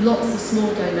 it's lots of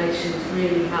small donations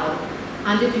really help.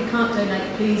 And if you can't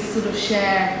donate, please sort of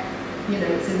share, you know,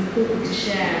 it's important to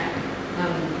share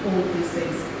all of these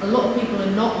things. A lot of people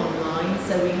are not online,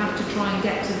 so we have to try and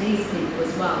get to these people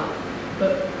as well.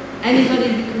 But anybody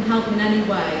who can help in any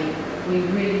way, we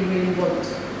really, really want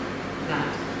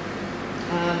that.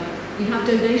 We have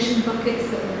donation buckets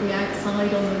that will be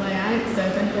outside on the way out, so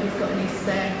if anybody's got any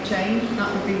spare change,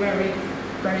 that would be very,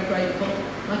 very grateful.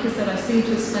 Like I said, I seem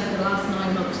to have spent the last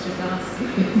 9 months just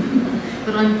asking,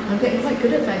 but I'm getting quite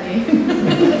good at begging.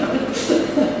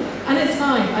 And it's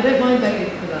fine, I don't mind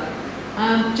begging for that.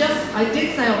 I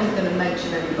did say I wasn't going to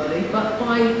mention anybody, but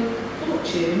by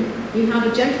fortune, we have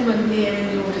a gentleman here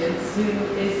in the audience who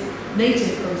is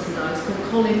native from St Ives called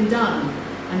COLIN DUNN.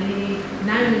 And he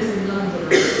now lives in London,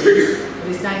 but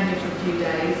he's down here for a few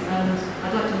days. And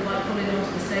I'd like to invite Colin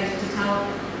onto the stage to tell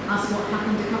us what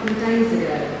happened a couple of days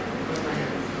ago.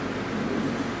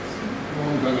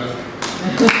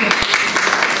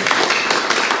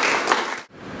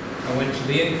 I went to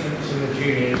the infants and the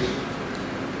juniors,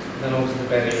 then on to the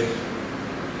beddies.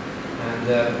 And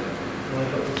when I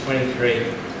got to 23,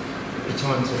 it was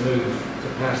time to move to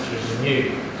pastures anew,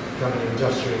 become an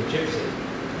industrial gypsy.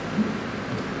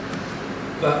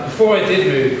 But before I did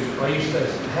move, I used to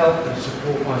help and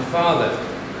support my father,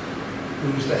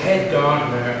 who was the head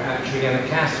gardener at Tregenna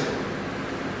Castle.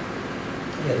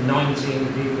 He had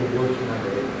 19 people working under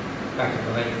him back in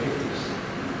the late 50s.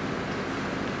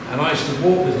 And I used to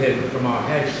walk with him from our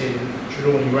house in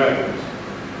Trelawney Road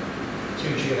to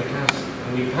Tregenna Castle,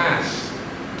 and we passed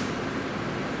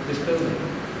this building.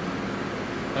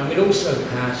 And we'd also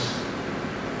passed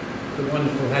the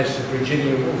wonderful house of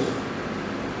Virginia Woolf.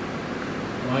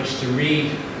 I used to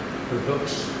read her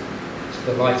books to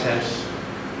the lighthouse,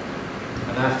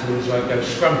 and afterwards I'd go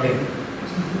scrumping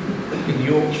in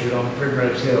the orchard on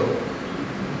Primrose Hill,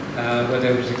 where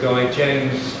there was a guy,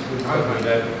 James,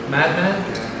 Madman,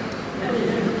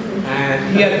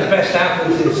 and he had the best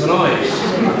apples in St Ives.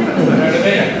 You know what I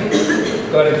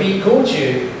mean? But if he caught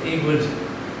you, he'd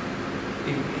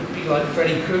be like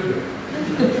Freddy Krueger.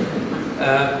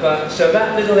 But so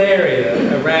that little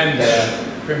area around there,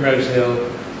 Primrose Hill,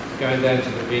 going down to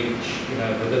the beach, you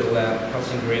know, the little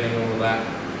Cotton Green and all of that,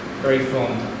 very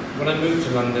fond. When I moved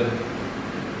to London,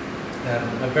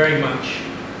 I very much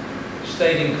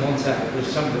stayed in contact with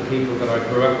some of the people that I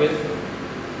grew up with,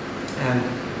 and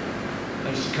I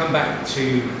used to come back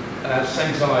to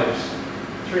St Ives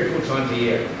 3 or 4 times a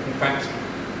year. In fact,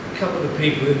 a couple of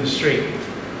people in the street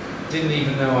didn't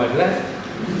even know I'd left.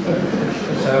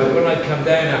 So when I'd come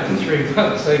down after 3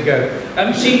 months, they'd go,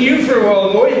 "Haven't seen you for a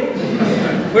while, boy.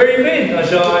 Where have you been?" I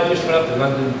said, "Oh, I just went up to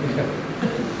London."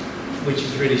 which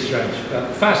is really strange.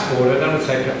 But fast forward, I don't want to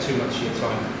take up too much of your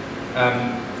time.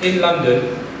 In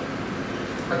London,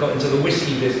 I got into the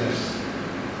whisky business,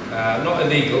 not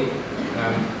illegal,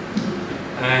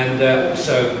 and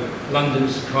also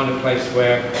London's the kind of place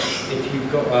where if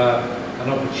you've got an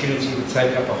opportunity to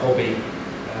take up a hobby,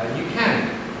 you can.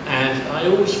 And I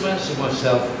always fancied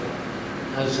myself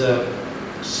as a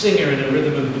singer in a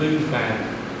rhythm and blues band,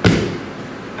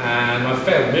 and I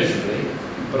failed miserably,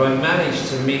 but I managed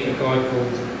to meet a guy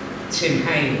called Tim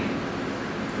Hain,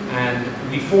 and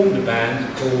we formed a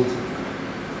band called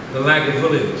the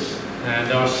COLINS,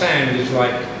 and our sound is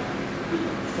like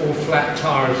 4 flat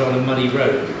tires on a muddy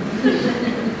road,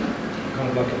 kind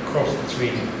of like a cross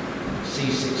between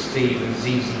C6 Steve and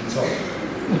ZZ Top,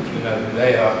 if you know who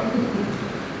they are.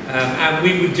 And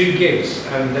we would do gigs,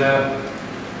 and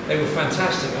they were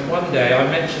fantastic. And one day I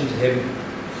mentioned to him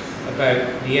about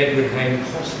the Edward Hain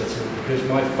hospital, because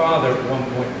my father at one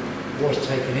point was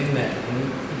taken in there,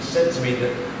 and he said to me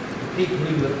that the people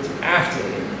who looked after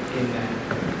him in there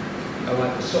are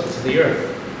like the salt of the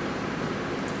earth,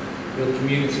 real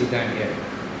community down here.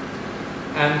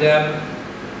 And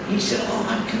he said, oh,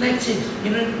 I'm connected,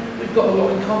 you know, we've got a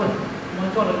lot in common. My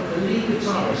God, the lead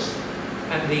guitarist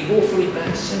and the awfully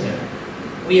bad singer,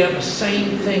 we have the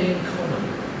same thing in common.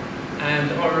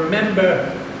 And I remember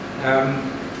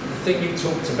the thing you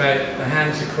talked about, the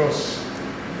hands across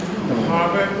the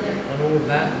harbour and all of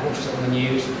that, I watched it on the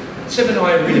news. Tim and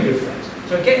I are really good friends.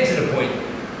 So getting to the point,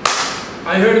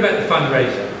 I heard about the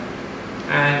fundraiser,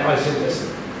 and I said, listen,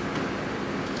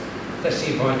 let's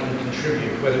see if I can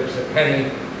contribute, whether it's a penny,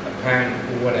 a pound,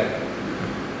 or whatever.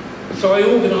 So I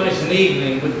organised an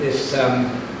evening with this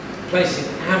place in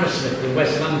Hammersmith in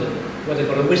West London, where they've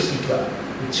got a whisky club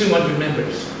with 200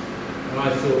 members. And I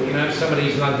thought, you know, some of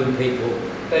these London people,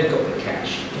 they've got the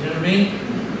cash. Do you know what I mean?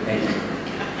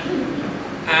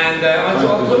 And I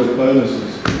thought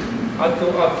I'd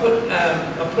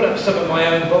put up some of my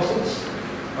own bottles.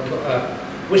 I've got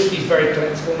whiskey's very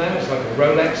collectible now. It's like a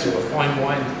Rolex or a fine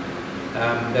wine.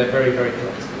 They're very, very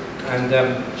collectible. And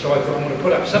so I thought I'm going to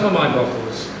put up some of my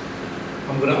bottles.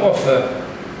 I'm going to offer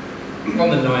on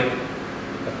the night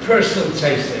a personal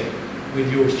tasting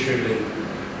with yours truly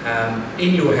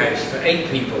in your house for 8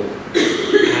 people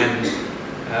and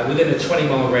within a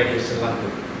 20-mile radius of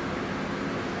London.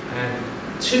 And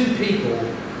 2 people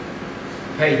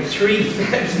paid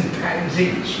 £3,000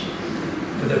 each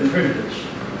for the privilege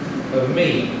of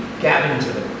me gabbing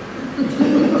to them.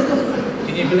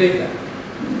 Can you believe that?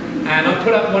 And I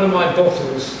put up one of my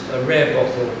bottles, a rare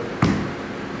bottle,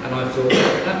 and I thought,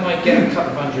 that might get a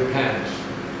couple of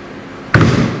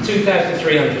 £100.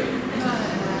 2,300.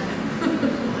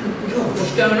 God,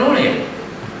 what's going on here?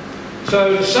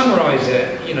 So to summarise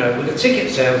it, you know, with the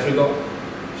ticket sales, we got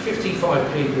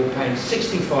 55 people paying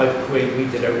 65 quid. We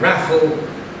did a raffle,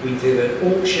 we did an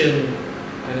auction,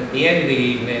 and at the end of the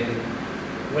evening,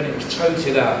 when it was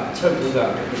totaled up,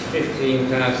 it was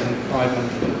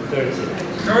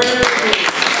 15,530.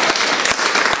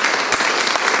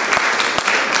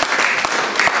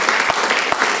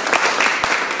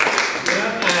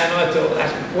 And I thought,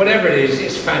 whatever it is,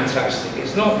 it's fantastic.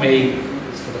 It's not me,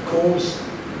 it's for the cause.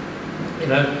 You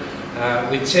know,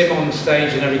 with Tim on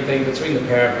stage and everything, between the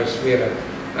pair of us, we had an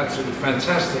absolutely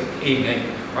fantastic evening.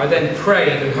 I then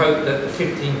prayed and hoped that the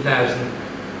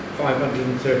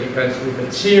 15,530 would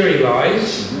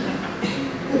materialise.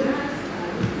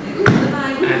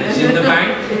 And it's in the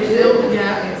bank.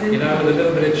 You know, with a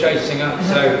little bit of chasing up.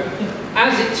 So,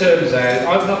 as it turns out,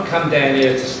 I've not come down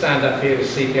here to stand up here to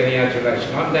seek any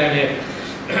adulation. I'm down here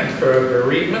for a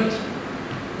bereavement.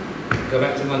 Go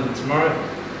back to London tomorrow.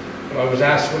 But I was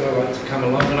asked would I like to come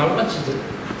along, and I wanted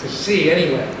to see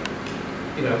anyway,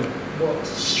 you know, what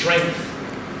strength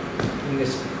in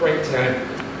this great town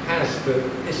has for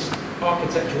this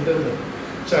architectural building.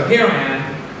 So here I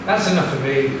am. That's enough of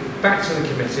me. Back to the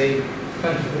committee.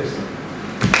 Thank you for listening.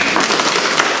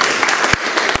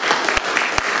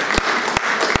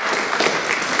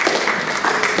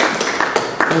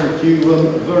 Thank you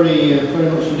very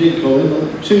much indeed, Colin.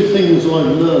 2 things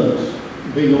I've learned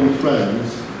being on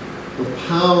Friends: the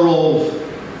power of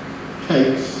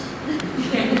cakes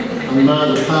and now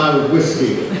the power of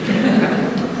whiskey.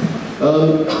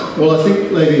 Well, I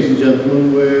think, ladies and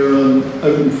gentlemen, we're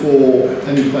open for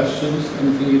any questions,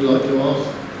 anything you'd like to ask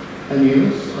any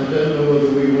of us. I don't know whether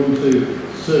we want to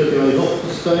circulate off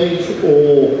the stage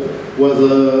or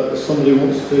whether somebody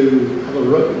wants to have a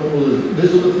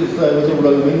Elizabeth is there with a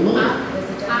roaming mic.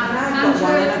 I've got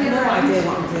one and I have no idea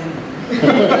what I'm doing.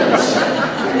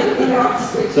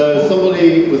 So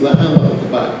somebody with a hand up at the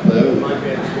back there.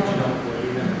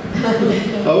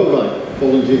 Oh, right.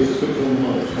 volunteer to switch on the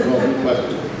mic rather than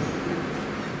question.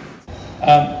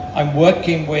 I'm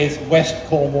working with West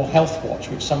Cornwall Health Watch,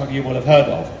 which some of you will have heard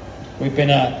of. We've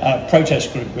been a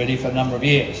protest group really for a number of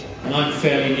years. And I'm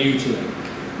fairly new to it.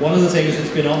 One of the things that's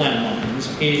been on our minds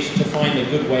is to find a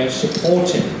good way of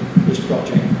supporting this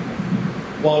project,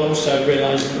 while also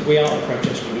realising that we are a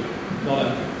protest group, not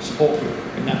a support group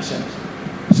in that sense.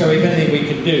 So if anything we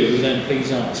can do, then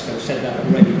please ask. I've said that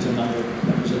already to a number of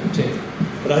members of the team.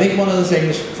 But I think one of the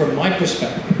things, from my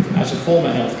perspective, as a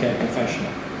former healthcare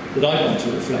professional, that I want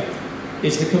to reflect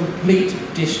is the complete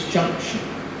disjunction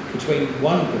between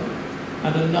one group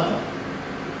and another.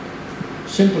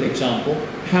 Simple example,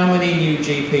 how many new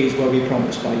GPs were we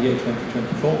promised by year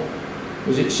 2024?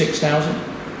 Was it 6,000?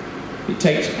 It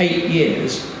takes 8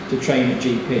 years to train a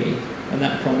GP, and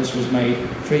that promise was made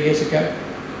 3 years ago.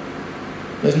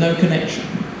 There's no connection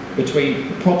between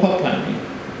proper planning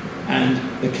and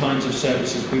the kinds of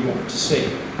services we want to see.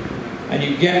 And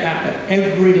you get that at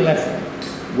every level,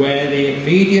 where the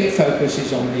immediate focus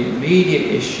is on the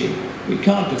immediate issue. We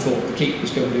can't afford to keep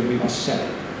this building, we must sell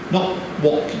it. Not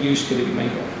what use could it be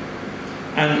made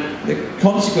of. And the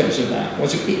consequence of that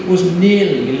was it was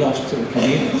nearly lost to the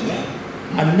community.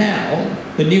 And now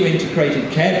the new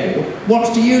integrated care board wants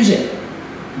to use it.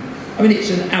 I mean,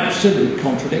 it's an absolute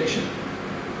contradiction.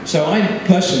 So I'm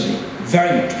personally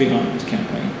very much behind this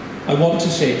campaign. I want to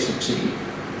see it succeed.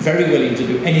 Very willing to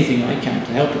do anything I can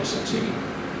to help it succeed.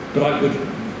 But I would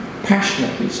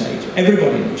passionately say to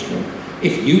everybody in this room,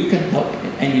 if you can help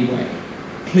in any way,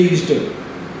 please do.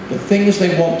 The things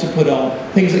they want to put on,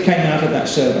 things that came out of that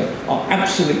survey, are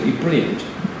absolutely brilliant.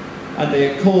 And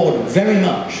they accord very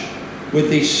much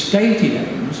with the stated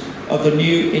aims of the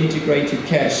new integrated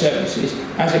care services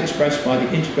as expressed by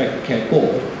the Integrated Care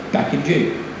Board back in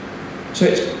June. So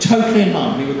it's totally in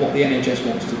harmony with what the NHS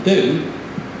wants to do,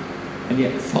 and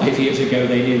yet 5 years ago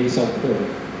they nearly sold the board.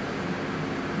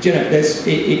 Do you know,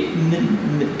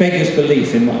 it beggars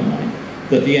belief in my mind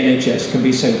that the NHS can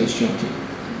be so disjointed,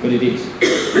 but it is.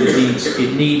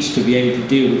 It needs to be able to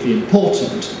deal with the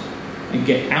important and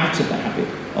get out of the habit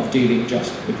of dealing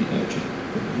just with the urgent.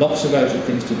 There are lots of urgent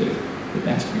things to do, but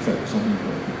there has to be focus on the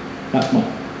important. That's my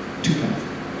 2 pence.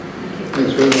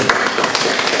 Thanks very much.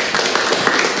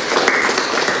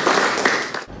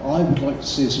 I would like to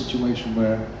see a situation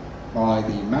whereby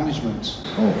the management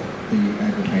of the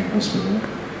Edward Hain Hospital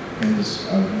is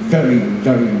a very,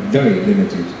 very, very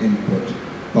limited input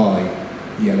by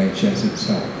the NHS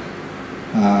itself.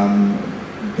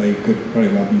 They could very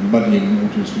well be muddying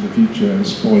waters for the future and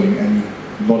spoiling any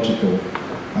logical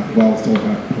and well thought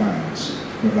out plans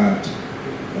without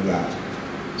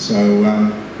that. So,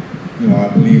 you know, I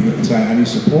believe that any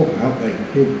support out there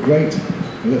would be great.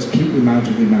 Let's keep them out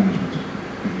of the management.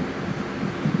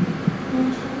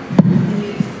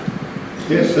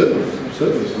 Yes, certainly.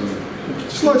 I'd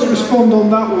just like to respond on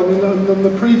that one and on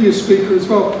the previous speaker as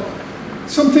well.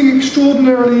 Something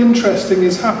extraordinarily interesting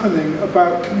is happening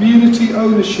about community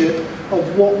ownership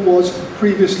of what was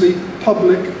previously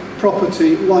public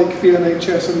property like the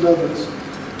NHS and others.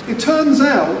 It turns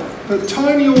out that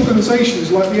tiny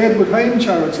organisations like the Edward Hain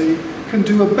charity can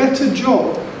do a better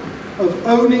job of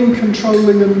owning,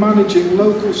 controlling and managing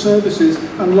local services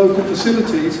and local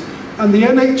facilities, and the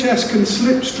NHS can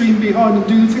slipstream behind and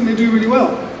do the thing they do really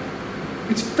well.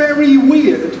 It's very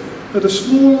weird that a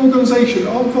small organisation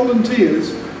of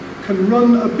volunteers can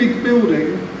run a big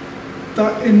building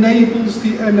that enables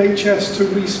the NHS to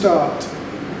restart.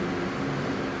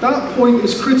 That point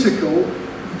is critical.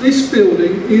 This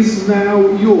building is now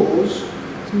yours.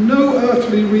 There's no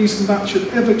earthly reason that should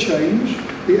ever change.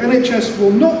 The NHS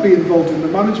will not be involved in the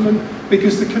management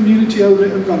because the community own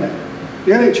it and run it.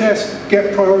 The NHS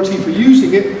get priority for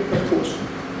using it, of course.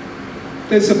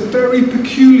 There's a very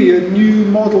peculiar new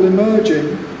model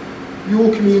emerging.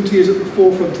 Your community is at the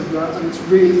forefront of that, and it's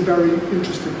really very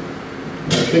interesting.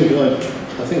 I think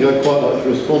I'd quite like to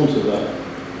respond to that,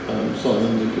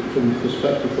 Simon, from the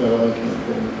perspective where I come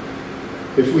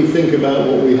from. If we think about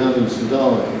what we have in St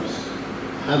Ives,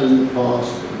 had in the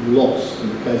past lost in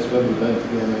the case of Edward Hain to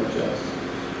the NHS,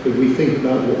 if we think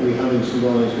about what we have in St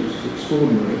Ives, which is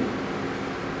extraordinary,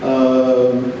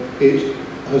 it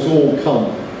has all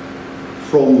come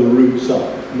from the roots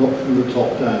up, not from the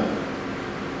top down.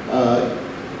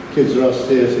 Kids R Us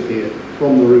Theatre here,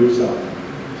 from the roots up.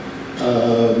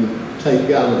 Tate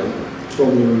Gallery,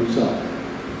 from the roots up.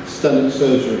 Stenant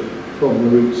Surgery, from the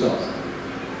roots up.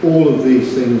 All of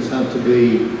these things had to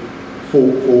be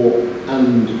fought for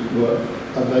and were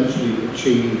eventually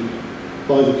achieved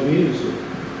by the community.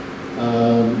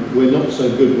 We're not so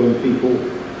good when people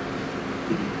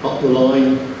up the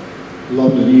line,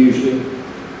 London usually,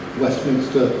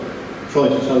 Westminster try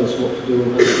to tell us what to do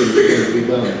and how things are going to be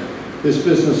done. This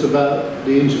business about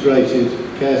the integrated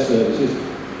care services,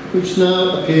 which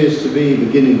now appears to be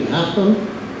beginning to happen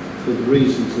for the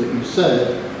reasons that you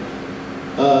said.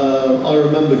 I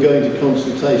remember going to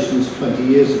consultations 20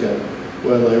 years ago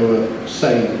where they were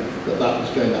saying that that was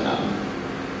going to happen.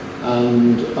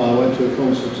 And I went to a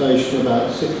consultation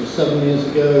about 6 or 7 years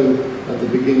ago at the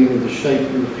beginning of the Shape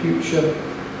of the Future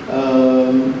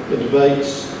the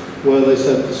debates, where they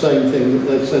said the same thing that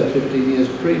they'd said 15 years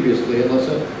previously, and I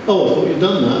said, oh, I thought you'd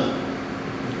done that.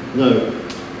 No,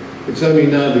 it's only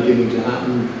now beginning to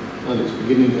happen, and it's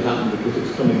beginning to happen because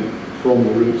it's coming from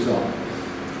the roots up.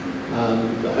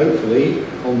 And hopefully,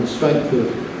 on the strength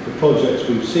of the projects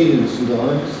we've seen in St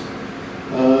Ives,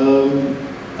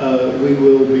 we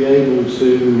will be able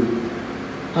to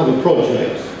have a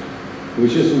project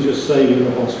which isn't just saving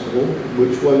the hospital,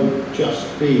 which won't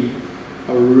just be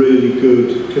a really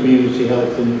good community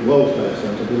health and welfare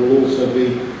centre, but it'll also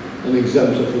be an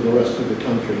exemplar for the rest of the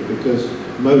country, because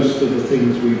most of the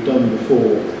things we've done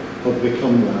before have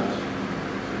become that.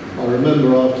 I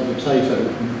remember after the Tate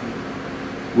Open,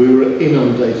 we were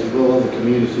inundated with other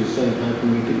communities saying, how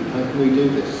can we do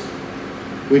this?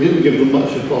 We didn't give them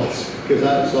much advice, because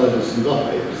outside of St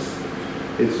Ives,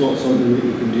 it's not something that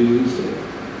you can do easily.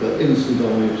 But in St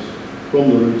Ives, from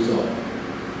the roots up,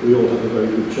 we all have a very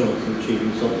good chance of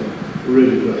achieving something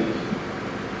really great.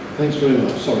 Thanks very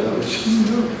much. Sorry, that was just... I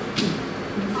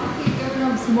think going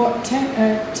on from what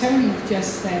Tony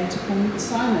just said and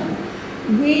Simon,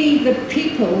 we, the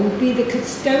people, will be the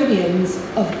custodians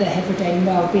of the Hebridean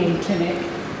Wellbeing Clinic,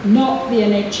 not the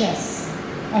NHS.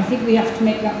 I think we have to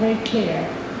make that very clear.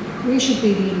 We should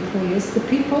be the employers, the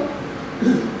people,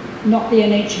 not the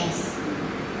NHS.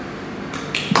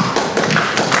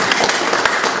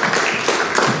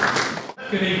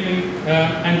 Good evening,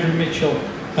 Andrew Mitchell.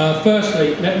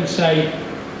 Firstly, let me say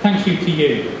thank you to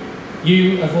you.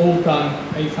 You have all done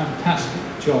a fantastic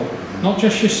job. Not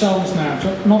just yourselves now,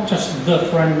 not just the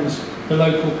friends, the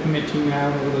local committee now,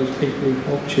 all those people who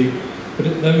helped you, but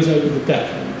those over the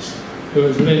decades who,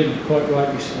 as Lynn quite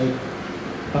rightly said,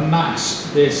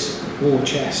 amassed this war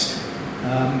chest.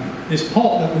 This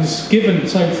pot that was given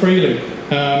so freely,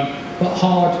 but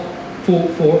hard fought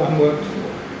for and worked for.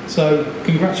 So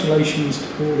congratulations to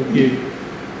all of you.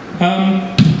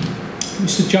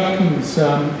 Mr. Judkins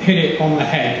hit it on the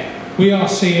head. We are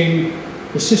seeing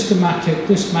the systematic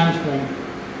dismantling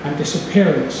and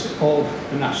disappearance of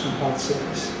the National Health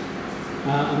Service.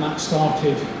 And that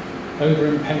started over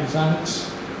in Penzance.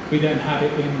 We then had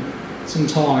it in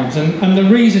St Ives. And the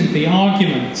reason, the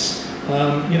arguments,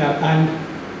 you know, and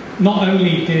not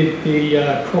only did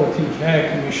the Quality Care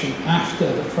Commission,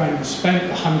 after the Friends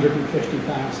spent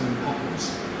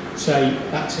 £150,000, say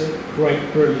that's it, great,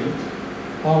 brilliant,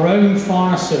 our own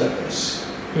fire service,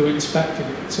 who inspected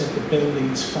it, said the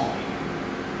building's fine.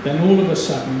 Then all of a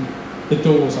sudden, the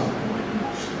doors aren't wide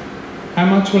enough. How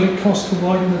much will it cost to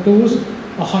widen the doors?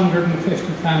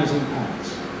 £150,000.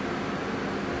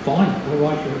 Fine, we'll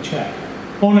write you a cheque.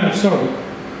 Oh no, sorry,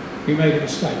 we made a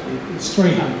mistake. It's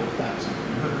 300,000.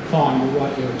 Fine, we'll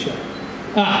write you a cheque.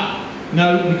 Ah,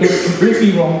 no, we got it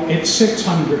completely wrong. It's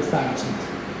 600,000.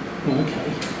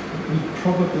 Okay, we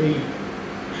probably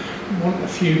want a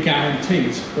few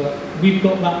guarantees, but we've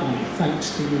got that money thanks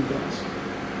to you guys.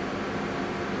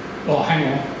 Oh,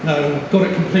 hang on. No, got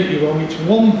it completely wrong. It's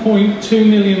 £1.2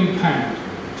 million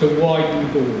to widen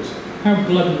doors. How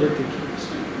bloody ridiculous.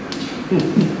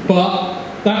 But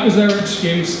that was their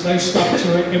excuse. They stuck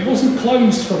to it. It wasn't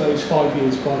closed for those 5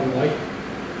 years, by the way.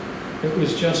 It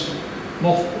was just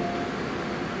mothballed,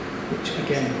 which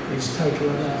again is total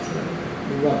and utter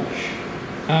rubbish.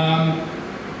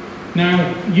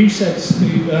 Now, you said,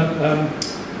 Steve, that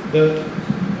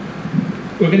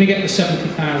we're going to get the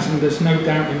 70,000. There's no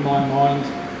doubt in my mind,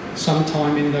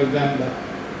 sometime in November.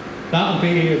 That'll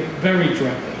be very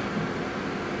dreadful,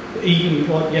 even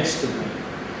like yesterday.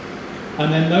 And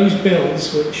then those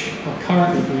bills, which are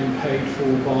currently being paid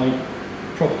for by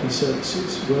property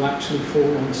services, will actually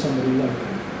fall on somebody local.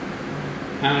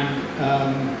 And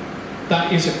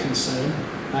that is a concern,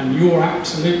 and you're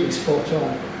absolutely spot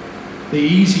on. The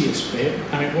easiest bit,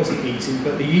 and it wasn't easy,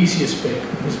 but the easiest bit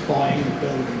was buying the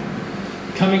building.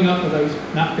 Coming up with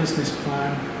that business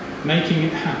plan, making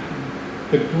it happen,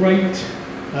 the great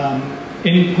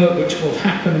input which will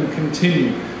happen and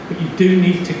continue, but you do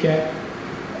need to get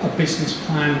a business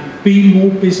plan, be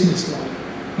more business-like.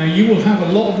 Now you will have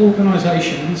a lot of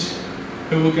organisations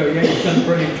who will go, yeah, you've done a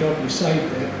brilliant job, you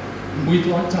saved it, we'd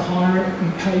like to hire it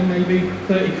and pay maybe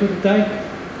 30 quid a day,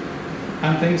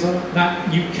 and things like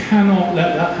that. You cannot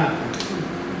let that happen.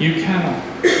 You cannot.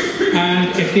 And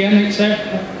if the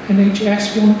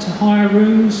NHS want to hire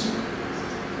rooms,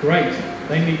 great.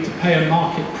 They need to pay a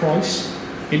market price.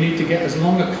 You need to get as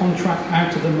long a contract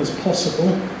out of them as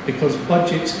possible, because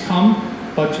budgets come,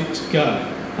 budgets go,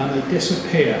 and they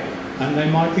disappear. And they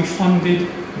might be funded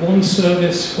one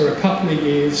service for a couple of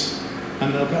years,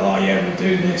 and they'll go, oh yeah, we'll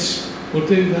do this, we'll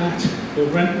do that, we'll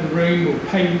rent the room, we'll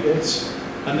pay you this,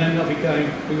 and then they'll be going,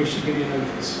 we wish to give you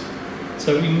notice.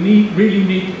 So we really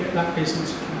need to get that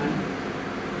business plan.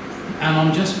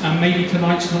 And maybe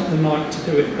tonight's not the night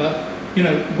to do it, but you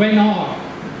know, when are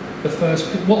the first,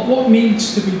 what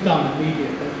needs to be done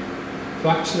immediately to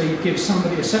actually give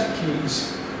somebody a set of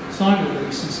keys, sign a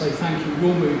lease and say, thank you,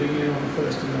 you're moving in on the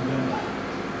 1st of November.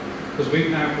 Because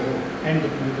we've now got end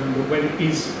of November, when it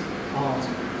is ours.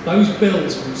 Those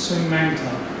bills will soon mount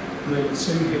up and they will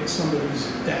soon hit somebody's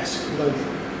desk locally.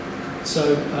 So,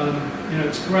 you know,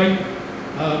 it's great.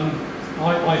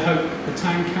 I hope the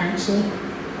town council,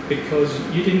 because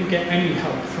you didn't get any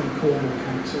help from Cornwall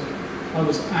Council. I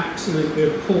was absolutely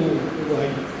appalled at the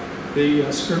way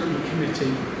the scrutiny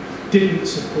committee didn't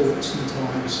support St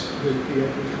Ives with the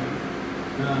Edward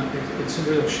Hain. It's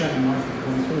a real shame, I think,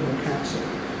 on Cornwall Council.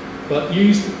 But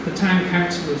use the town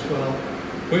council as well.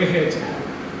 We're here to help,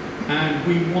 and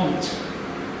we want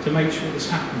to make sure this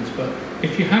happens. But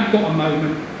if you have got a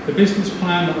moment, the business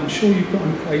plan that I'm sure you've got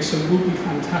in place and will be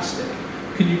fantastic,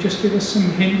 can you just give us some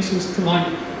hints as to like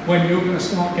when you're going to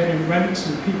start getting rents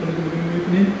and people are going to be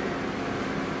moving in?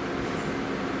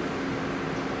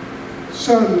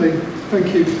 Certainly,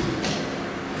 thank you.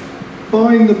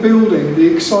 Buying the building, the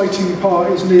exciting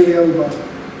part is nearly over.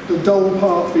 The dull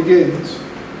part begins.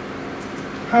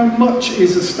 How much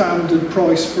is a standard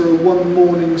price for a one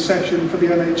morning session for the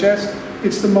NHS?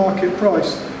 It's the market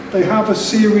price. They have a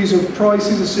series of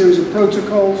prices, a series of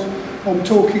protocols. I'm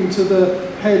talking to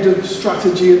the head of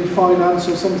strategy and finance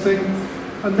or something,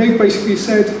 and they've basically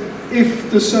said,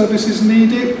 if the services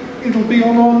need it, it'll be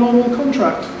on our normal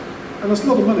contract. And that's a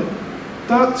lot of money.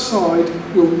 That side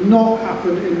will not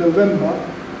happen in November.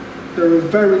 They're a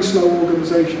very slow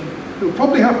organisation. It'll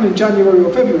probably happen in January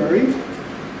or February,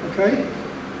 okay?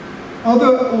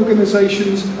 Other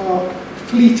organisations are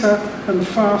fleeter and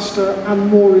faster and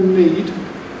more in need.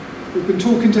 We've been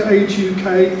talking to Age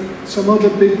UK, some other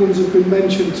big ones have been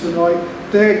mentioned tonight.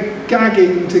 They're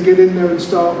gagging to get in there and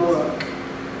start work.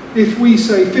 If we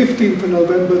say 15th of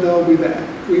November, they'll be there.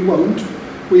 We won't.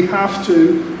 We have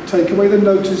to take away the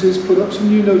notices, put up some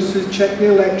new notices, check the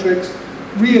electrics.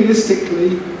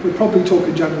 Realistically, we're probably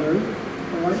talking January,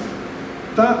 all right?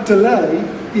 That delay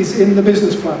is in the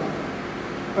business plan.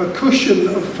 A cushion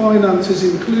of finance is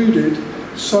included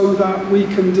so that we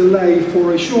can delay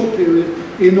for a short period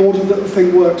in order that the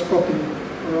thing works properly,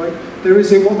 all right? There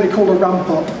is what they call a ramp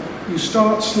up. You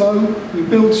start slow, you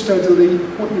build steadily.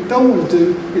 What you don't want to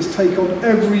do is take on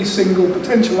every single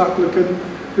potential applicant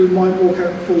who might walk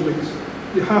out in 4 weeks.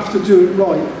 You have to do it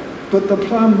right. But the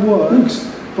plan works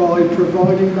by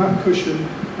providing that cushion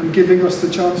and giving us the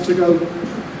chance to go,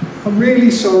 I'm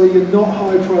really sorry, you're not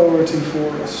high priority for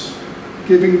us.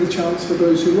 Giving the chance for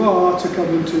those who are to come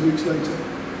in 2 weeks later.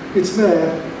 It's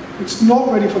there. It's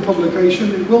not ready for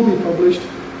publication. It will be published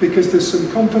because there's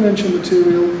some confidential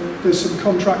material, there's some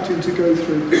contracting to go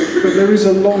through. But there is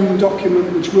a long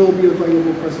document which will be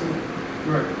available presently.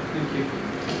 Right, thank you.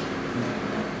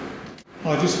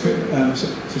 Just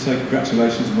to say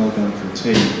congratulations and well done to the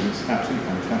team. It's absolutely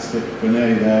fantastic. We're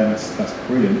nearly there. That's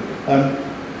brilliant.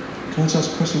 Can I just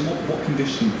ask a question? What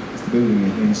condition is the building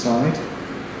inside?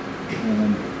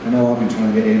 I know I've been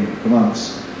trying to get in for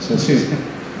months, so Susan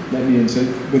let me in. So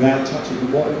without touching,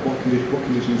 what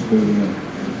condition is the building in?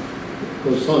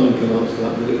 Well, Simon can answer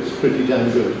that, but it's pretty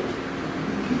damn good.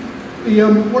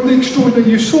 One of the extraordinary,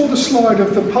 you saw the slide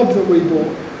of the pub that we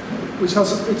bought, which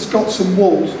it's got some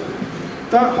walls.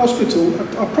 That hospital,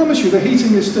 I promise you, the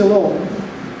heating is still on.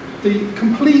 The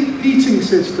complete heating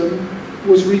system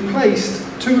was replaced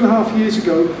 2.5 years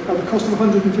ago at the cost of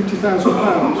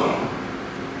 £150,000.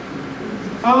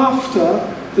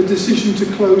 After the decision to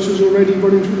close was already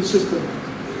running through the system.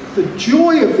 The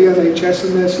joy of the NHS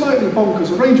and their slightly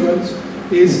bonkers arrangements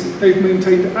is they've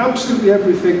maintained absolutely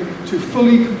everything to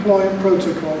fully compliant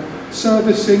protocol.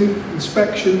 Servicing,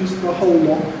 inspections, the whole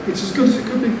lot. It's as good as it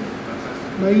could be.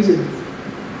 Amazing.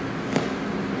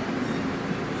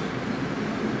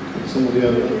 Somebody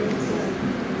over there.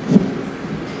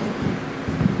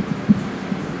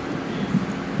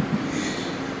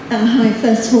 Hi,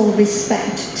 first of all,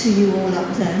 respect to you all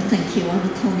up there. Thank you. I'm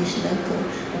a Cornish local.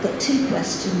 I've got 2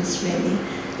 questions, really.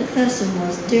 The first one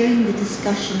was, during the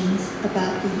discussions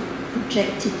about the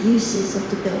projected uses of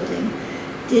the building,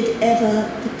 did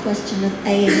ever the question of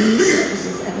A&E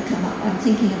services ever come up? I'm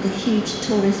thinking of the huge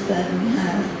tourist burden we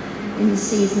have in the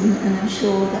season, and I'm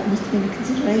sure that must have been a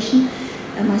consideration.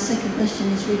 And my second question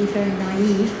is really very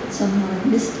naive, but somehow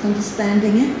I'm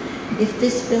misunderstanding it. If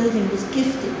this building was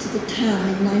gifted to the town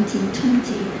in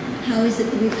 1920, how is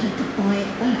it that we've had to buy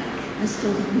it back? I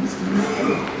still don't understand that.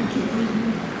 Thank you.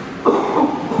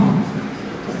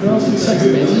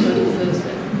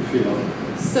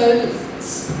 So,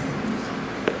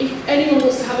 if anyone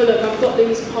wants to have a look, I've got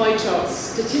these pie charts.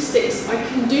 Statistics, I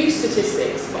can do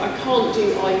statistics, but I can't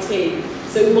do IT.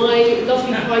 So my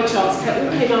lovely pie charts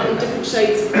all came out in different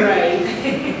shades of grey.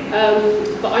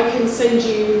 But I can send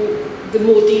you the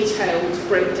more detailed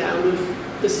breakdown of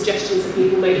the suggestions that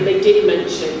people made, and they did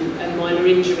mention a minor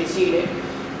injuries unit.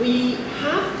 We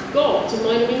have got a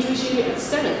minor injuries unit at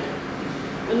Stenhope,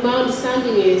 and my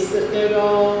understanding is that there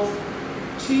are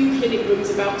 2 clinic rooms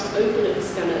about to open at the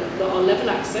Stenhope that are level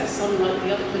access, unlike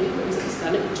the other clinic rooms at the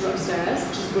Stenhope, which are upstairs,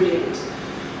 which is brilliant.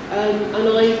 And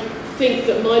I think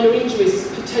that minor injuries is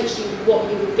potentially what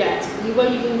you would get. You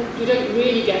don't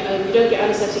really get, you don't get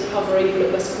anaesthetic cover even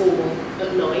at West Cornwall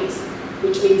at night,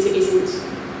 which means it isn't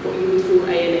what you would call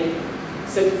A&E.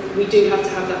 So we do have to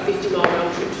have that 50-mile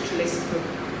round trip to Trellis for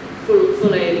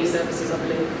full A&E services, I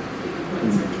believe.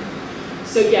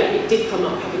 So yeah, it did come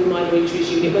up having a minor injuries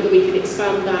unit. Whether we can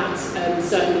expand that,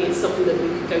 certainly it's something that we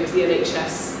could go to the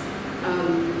NHS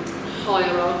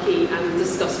hierarchy and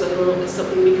discuss whether or not there's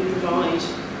something we can provide.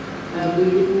 We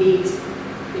would need,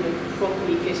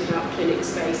 properly kitted out clinic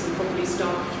space and properly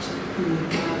staffed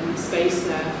space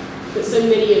there. But so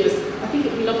many of us, I think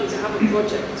it'd be lovely to have a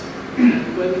project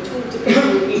where we talk to people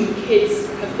whose kids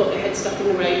have got their head stuck in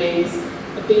the railings,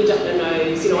 a bead up their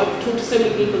nose. I've talked to so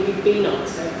many people who've been up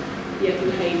to the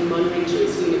Edward Hain minor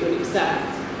injuries unit when it was there,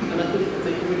 and I think it would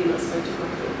make a really nice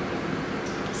photographic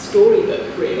storybook,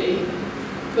 really.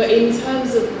 But in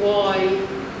terms of why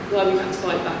we've had to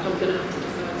buy it back, I'm going to have to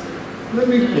defer to.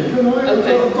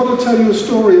 I've got to tell you a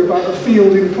story about a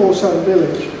field in Corsan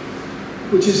village,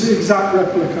 which is the exact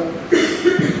replica.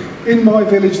 In my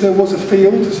village there was a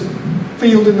field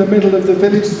in the middle of the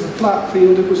village, it's a flat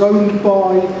field. It was owned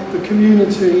by the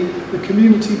community. The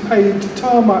community paid to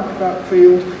tarmac that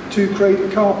field to create a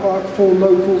car park for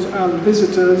locals and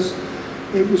visitors.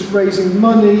 It was raising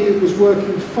money, it was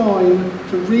working fine.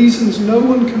 For reasons no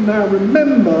one can now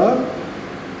remember,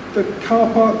 the car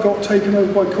park got taken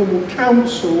over by Cornwall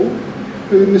Council,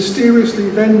 who mysteriously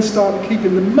then started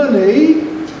keeping the money.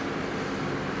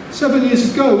 7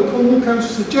 years ago, Cornwall Council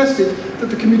suggested that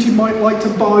the community might like to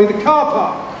buy the car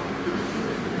park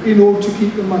in order to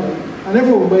keep the money. And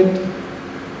everyone went,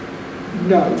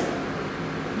 no,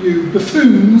 you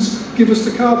buffoons, give us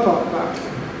the car park back.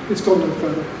 It's gone no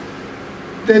further.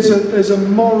 There's a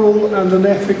moral and an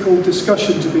ethical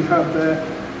discussion to be had there,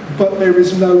 but there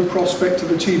is no prospect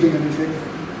of achieving anything.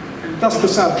 That's the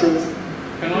sad truth.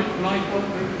 Can I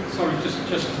sorry,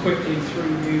 just quickly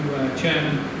through you,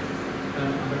 Chairman.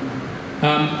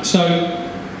 So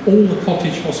all the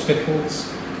cottage hospitals,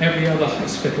 every other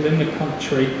hospital in the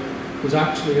country was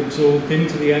actually absorbed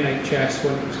into the NHS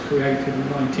when it was created in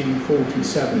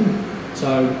 1947.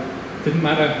 So it didn't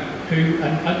matter who,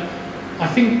 and I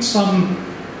think some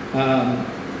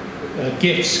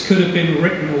gifts could have been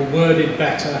written or worded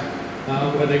better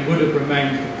where they would have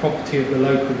remained the property of the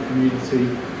local community.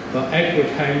 But Edward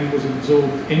Hain was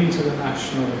absorbed into the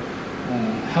National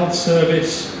Health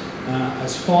Service.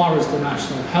 As far as the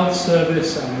National Health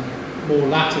Service and more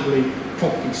latterly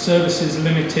Property Services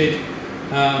Limited,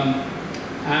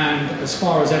 and as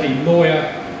far as any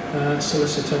lawyer,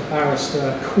 solicitor,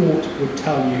 barrister, court would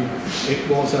tell you, it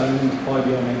was owned by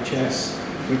the NHS,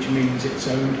 which means it's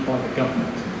owned by the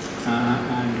government.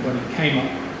 And when it came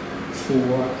up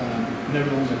for no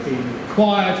longer being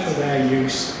required for their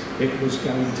use, it was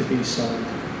going to be sold.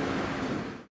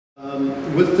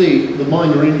 With the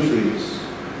minor injuries,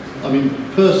 I mean,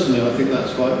 personally, I think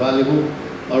that's quite valuable.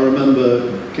 I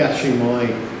remember gashing my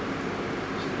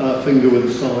finger with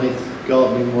a scythe,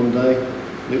 gardening one day.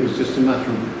 It was just a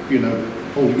matter of,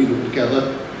 holding it all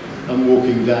together and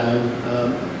walking down,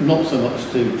 not so much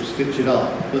to stitch it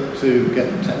up, but to get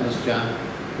the tetanus jab,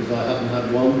 because I hadn't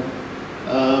had one.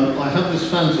 I have this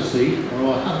fantasy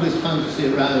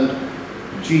around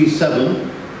G7.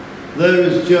 There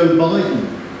is Joe Biden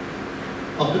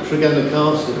up at Tregenna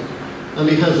Castle, and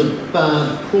he has a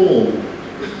bad prawn,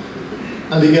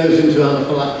 and he goes into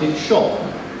anaphylactic shock,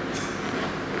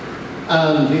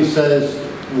 and he says,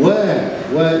 where,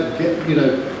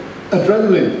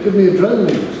 adrenaline, give me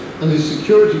adrenaline. And his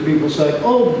security people say,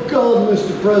 oh God,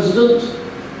 Mr. President,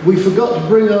 We forgot to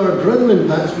bring our adrenaline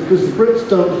packs because the Brits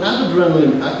don't have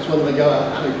adrenaline packs when they go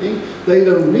out panicking. They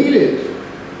don't need it.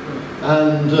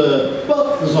 And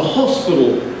but there's a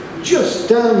hospital just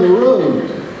down the road.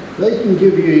 They can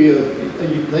give you your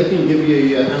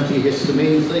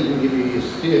antihistamines. They can give you your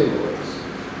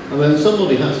steroids. And then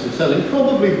somebody has to tell him,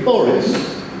 probably Boris,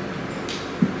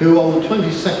 who on the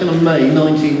 22nd of May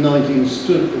 1919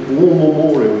 stood at the War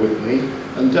Memorial with me,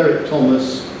 and Derek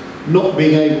Thomas, not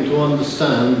being able to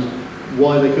understand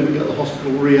why they couldn't get the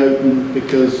hospital reopened,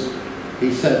 because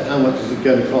he said, how much is it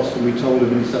going to cost? And we told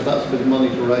him, and he said, that's a bit of money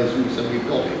to raise, and we said, we've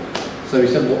got it. So he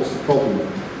said, what's the problem?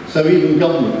 So even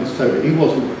government was told, he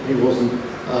wasn't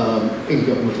in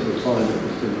government at the time, it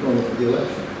was the run up of the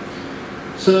election.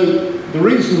 So the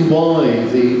reason why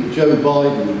the Joe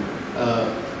Biden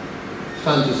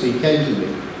fantasy came to me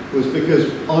was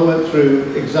because I went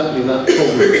through exactly that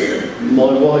problem.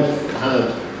 My wife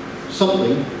had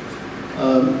something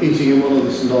eating in one of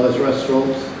the St Ives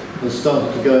restaurants and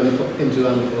started to go into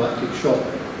anaphylactic shock.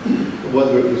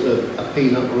 Whether it was a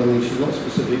peanut or anything, she's not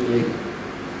specifically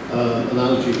an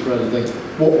allergy for anything.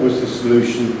 What was the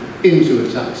solution? Into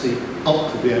a taxi,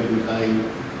 up to the Edward Hain,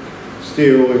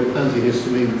 steroid,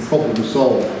 antihistamine, problem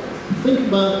solved. Think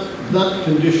about that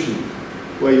condition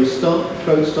where your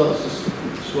throat starts to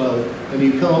swell and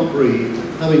you can't breathe,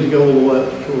 having to go all the way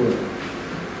up to Truro.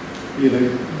 You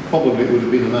know, probably it would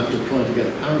have been a matter of trying to get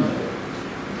a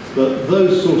paramedic. But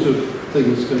those sort of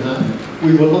things can happen.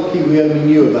 We were lucky we only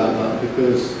knew about that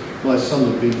because my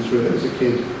son had been through it as a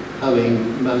kid,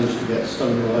 having managed to get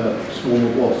stung by a swarm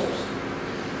of wasps.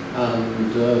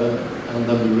 And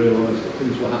then we realised that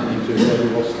things were happening to him where we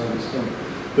lost his stung.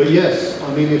 But yes,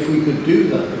 I mean, if we could do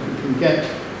that, if we can get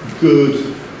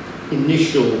good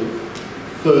initial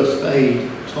first aid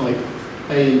type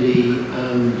A&E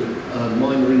and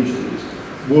minor injuries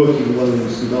working well in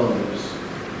St Ives,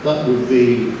 that would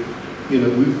be, you know,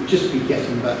 we'd just be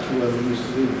getting back to where we used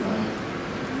to be now.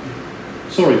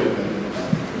 Sorry for going on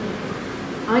about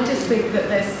that. I just think that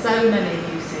there's so many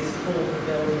uses for the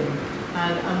building,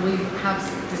 and we have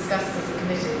discussed as a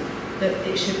committee that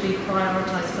it should be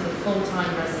prioritised for the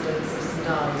full-time residents of St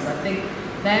Ives. I think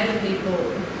they're the people,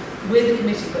 we're the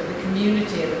committee, but the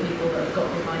community are the people that have got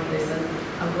behind this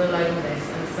and will own this,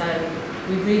 and so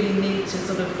we really need to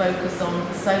sort of focus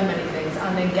on so many things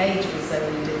and engage with so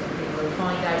many different people and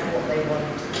find out what they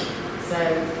want. So,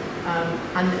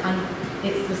 and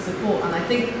it's the support, and I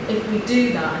think if we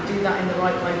do that and do that in the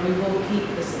right way, we will keep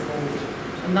the support,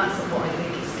 and that's what I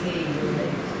think is key, really.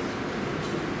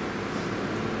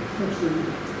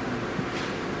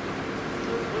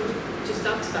 Just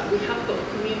add to that, we have got a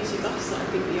community bus that I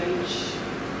think the Age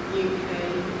UK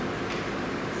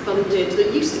funded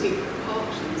that used to be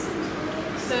Parkinson's.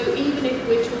 So even if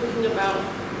we're talking about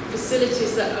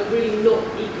facilities that are really not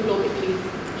economically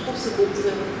possible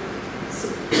to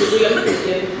reopen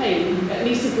in Hain, at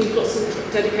least if we've got some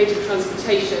dedicated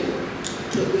transportation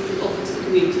that we can offer to the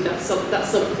community, that's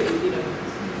something, you know.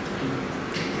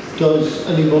 Does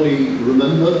anybody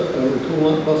remember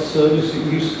recall that bus service? It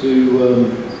used to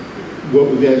work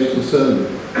with the Age Concern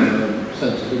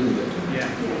Centre, didn't it? Yeah.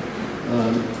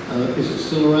 Is it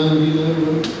still around, you know?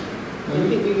 I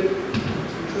think we would.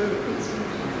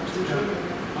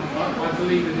 I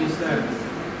believe it is there.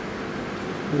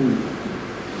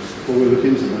 Well, we'll look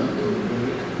into that.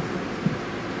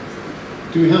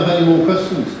 Do we have any more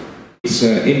questions? It's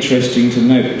interesting to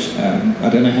note, I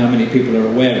don't know how many people are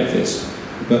aware of this,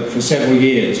 but for several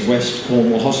years West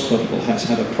Cornwall Hospital has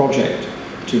had a project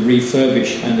to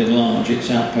refurbish and enlarge its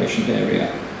outpatient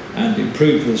area and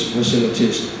improve the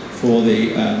facilities for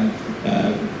the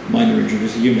minor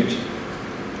injuries unit.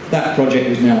 That project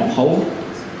is now on hold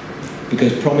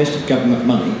because promised government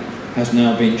money has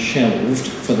now been shelved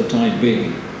for the time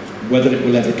being. Whether it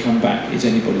will ever come back is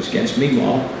anybody's guess.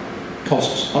 Meanwhile,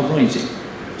 costs are rising.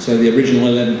 So the original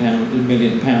 £11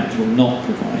 million will not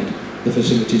provide the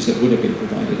facilities that would have been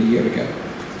provided a year ago.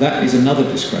 That is another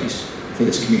disgrace for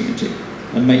this community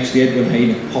and makes the Edward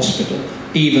Hain Hospital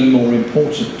even more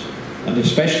important, and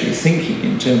especially thinking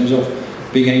in terms of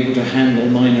being able to handle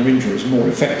minor injuries more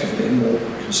effectively and more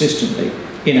consistently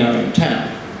in our own town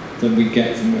than we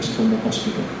get from West Cornwall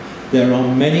Hospital. There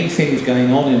are many things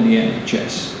going on in the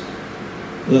NHS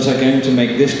that are going to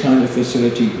make this kind of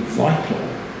facility vital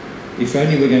if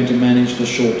only we're going to manage the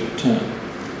short term.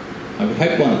 I would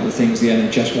hope one of the things the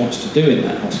NHS wants to do in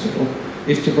that hospital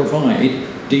is to provide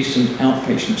decent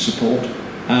outpatient support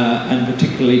and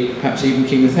particularly perhaps even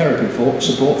chemotherapy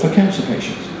support for cancer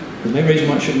patients. There's no reason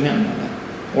why it shouldn't happen like that.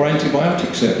 Or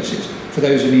antibiotic services for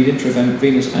those who need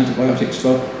intravenous antibiotics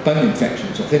for bone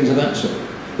infections or things of that sort.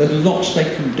 There's lots they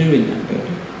can do in that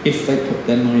building. if they put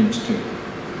their minds to it.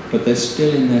 But they're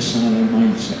still in their silo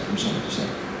mindset, I'm sorry to say.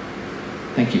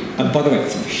 Thank you. And by the way, a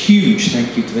huge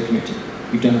thank you to the committee.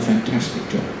 You've done a fantastic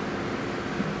job.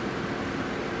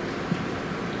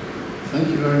 Thank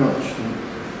you very much.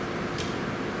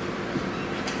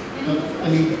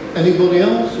 Anybody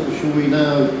else, or shall we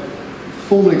now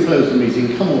formally close the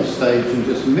meeting, come off stage and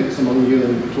just mix among you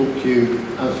and talk to you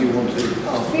as you want to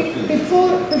ask questions?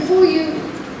 Before you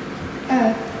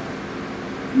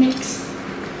mix,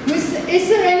 is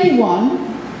there anyone,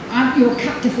 your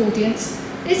captive audience,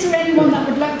 is there anyone that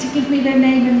would like to give me their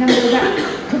name and number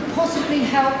that could possibly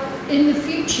help in the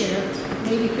future?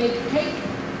 Maybe bake a cake,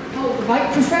 hold the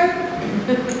microphone,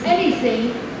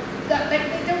 anything that they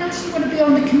don't actually want to be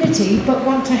on the committee but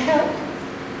want to help.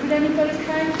 Could anybody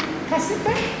pass it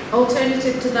back?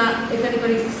 Alternative to that, if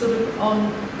anybody's sort of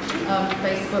on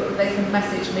Facebook, they can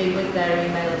message me with their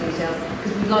email details,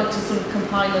 because we'd like to sort of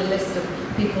compile a list of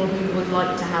people who would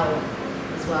like to help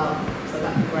as well. So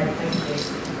that'd be great, thank you.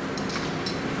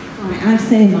 Right, I've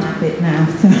seen my bit now,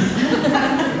 so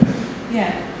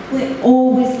yeah, we're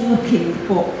always looking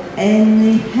for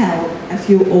any help, as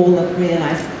you all have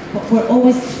realised, but we're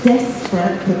always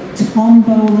desperate for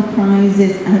tombola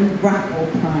prizes and raffle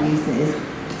prizes.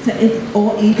 So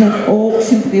or even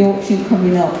auction, for the auction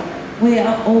coming up, we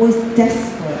are always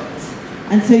desperate.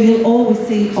 And so you'll always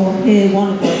see or hear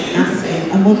one of us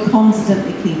asking, and we'll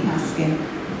constantly keep asking.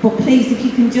 But please, if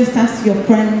you can just ask your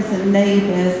friends and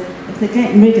neighbours, if they're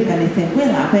getting rid of anything, we'll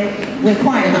have it. We're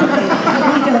quite happy.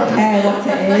 We don't care what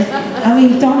it is. I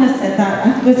mean, Donna said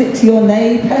that, was it to your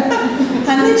neighbour?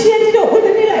 And then she ended up with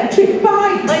an electric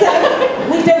bike. So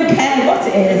we don't care what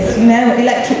it is, you know,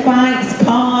 electric bikes,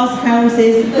 cars,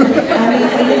 houses. I mean,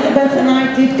 Elizabeth and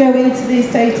I did go into the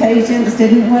estate agents,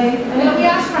 didn't we? Well, we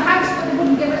asked for a house, but they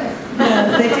wouldn't give it us.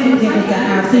 No, they didn't give us a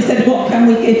house. They said, what can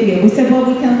we give you? We said, well,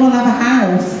 we'll have a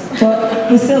house. But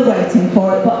we're still waiting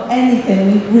for it. But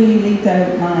anything, we really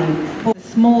don't mind. But a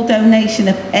small donation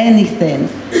of anything,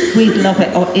 we'd love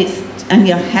it. And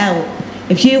your help.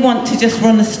 If you want to just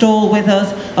run a stall with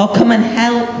us, or come and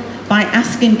help by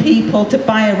asking people to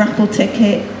buy a raffle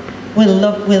ticket,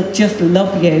 we'll just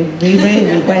love you. We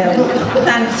really will.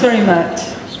 Thanks very much.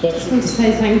 I just want to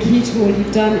say thank you to all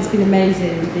you've done. It's been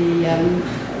amazing.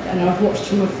 And I've watched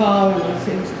from afar, and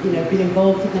I've been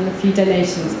involved in a few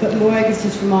donations. But Moraga's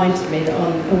just reminded me that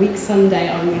on a week Sunday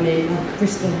I'm running a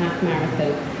Bristol half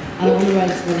marathon, and I want to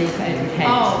raise money for Edward Hain.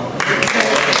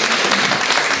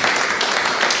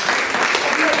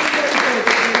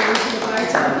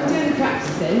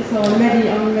 So I'm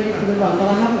ready for the run, but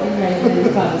I haven't been raising any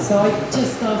funds. So I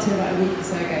just started about a week or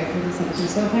so ago for something.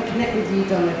 So if I connect with you,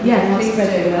 Donna, please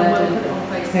spread the word, and we'll put it on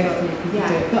Facebook. Hopefully you can do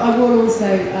it. But I will also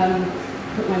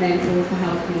put my name forward for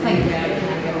helping in any way I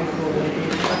can going forward.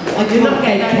 I do not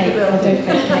get cake. I don't get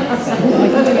cake. So I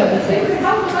can do other things. You can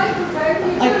hold the microphone.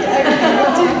 I'll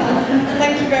do that.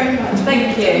 Thank you very much.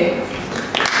 Thank you.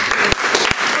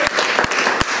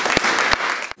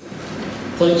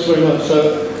 Thanks very much. So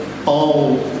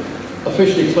I'll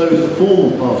officially close the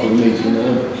formal part of the meeting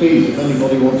now. Please, if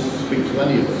anybody wants to speak to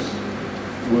any of us,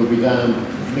 we'll be down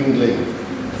mingling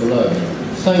below.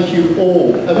 Thank you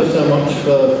all ever so much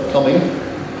for coming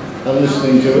and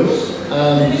listening to us,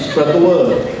 and spread the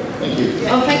word. Thank you.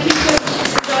 Oh, thank you so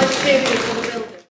much, guys.